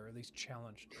way, or at least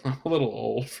challenged? I'm a little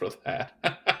old for that.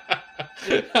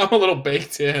 I'm a little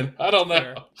baked in. I don't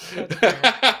know.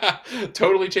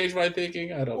 Totally changed my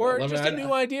thinking. I don't know. Or just a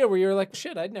new idea where you're like,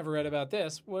 shit, I'd never read about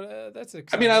this. What? That's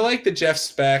exciting. I mean, I like the Jeff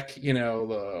Speck, the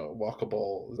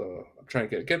walkable. I'm trying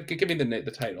to give me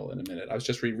the title in a minute. I was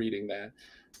just rereading that.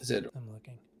 Is it? I'm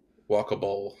looking.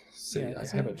 Walkable City. Yeah,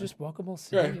 isn't it just Walkable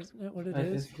City? Right. Isn't that what it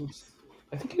is?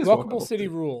 I think it is Walkable City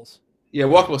Rules. Yeah,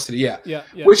 Walkable City. Yeah. Yeah.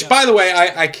 Which, by the way,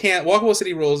 I can't. Walkable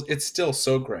City Rules. It's still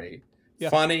so great. Yeah.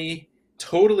 Funny.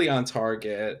 Totally on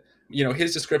target.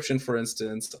 His description, for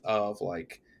instance, of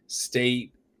like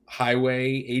state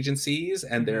highway agencies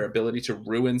and their ability to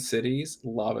ruin cities.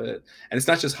 Love it. And it's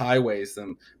not just highways,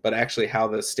 but actually how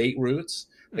the state routes,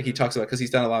 like he talks about, because he's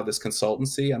done a lot of this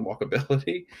consultancy on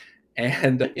walkability.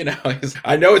 And,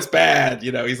 I know it's bad.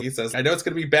 He says, I know it's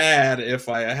going to be bad if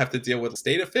I have to deal with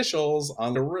state officials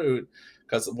on the route,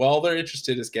 because all they're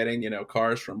interested is getting,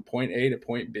 cars from point A to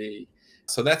point B.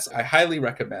 So I highly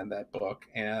recommend that book,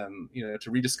 and,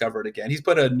 to rediscover it again. He's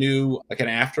put a new, like an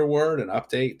afterword, an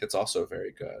update that's also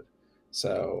very good.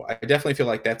 So I definitely feel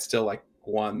like that's still like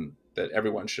one that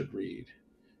everyone should read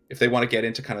if they want to get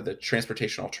into kind of the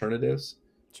transportation alternatives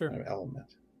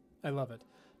element. I love it.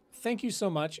 Thank you so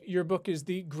much. Your book is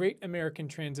The Great American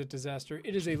Transit Disaster.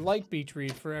 It is a light beach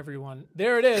read for everyone.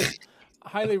 There it is.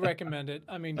 Highly recommend it.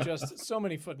 I mean, just so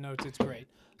many footnotes. It's great.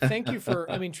 Thank you for,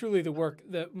 truly the work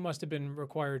that must have been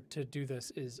required to do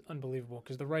this is unbelievable,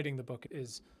 because the writing the book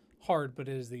is hard, but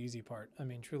it is the easy part. I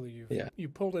mean, truly, you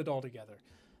pulled it all together.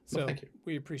 So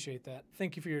we appreciate that.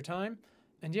 Thank you for your time.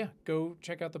 And go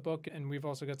check out the book. And we've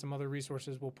also got some other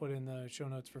resources we'll put in the show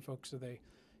notes for folks so they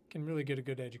can really get a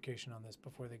good education on this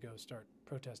before they go start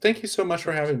protesting. Thank you so much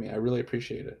for having me. I really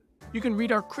appreciate it. You can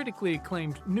read our critically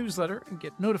acclaimed newsletter and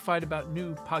get notified about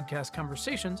new podcast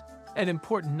conversations at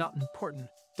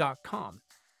importantnotimportant.com.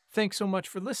 Thanks so much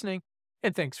for listening,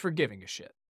 and thanks for giving a shit.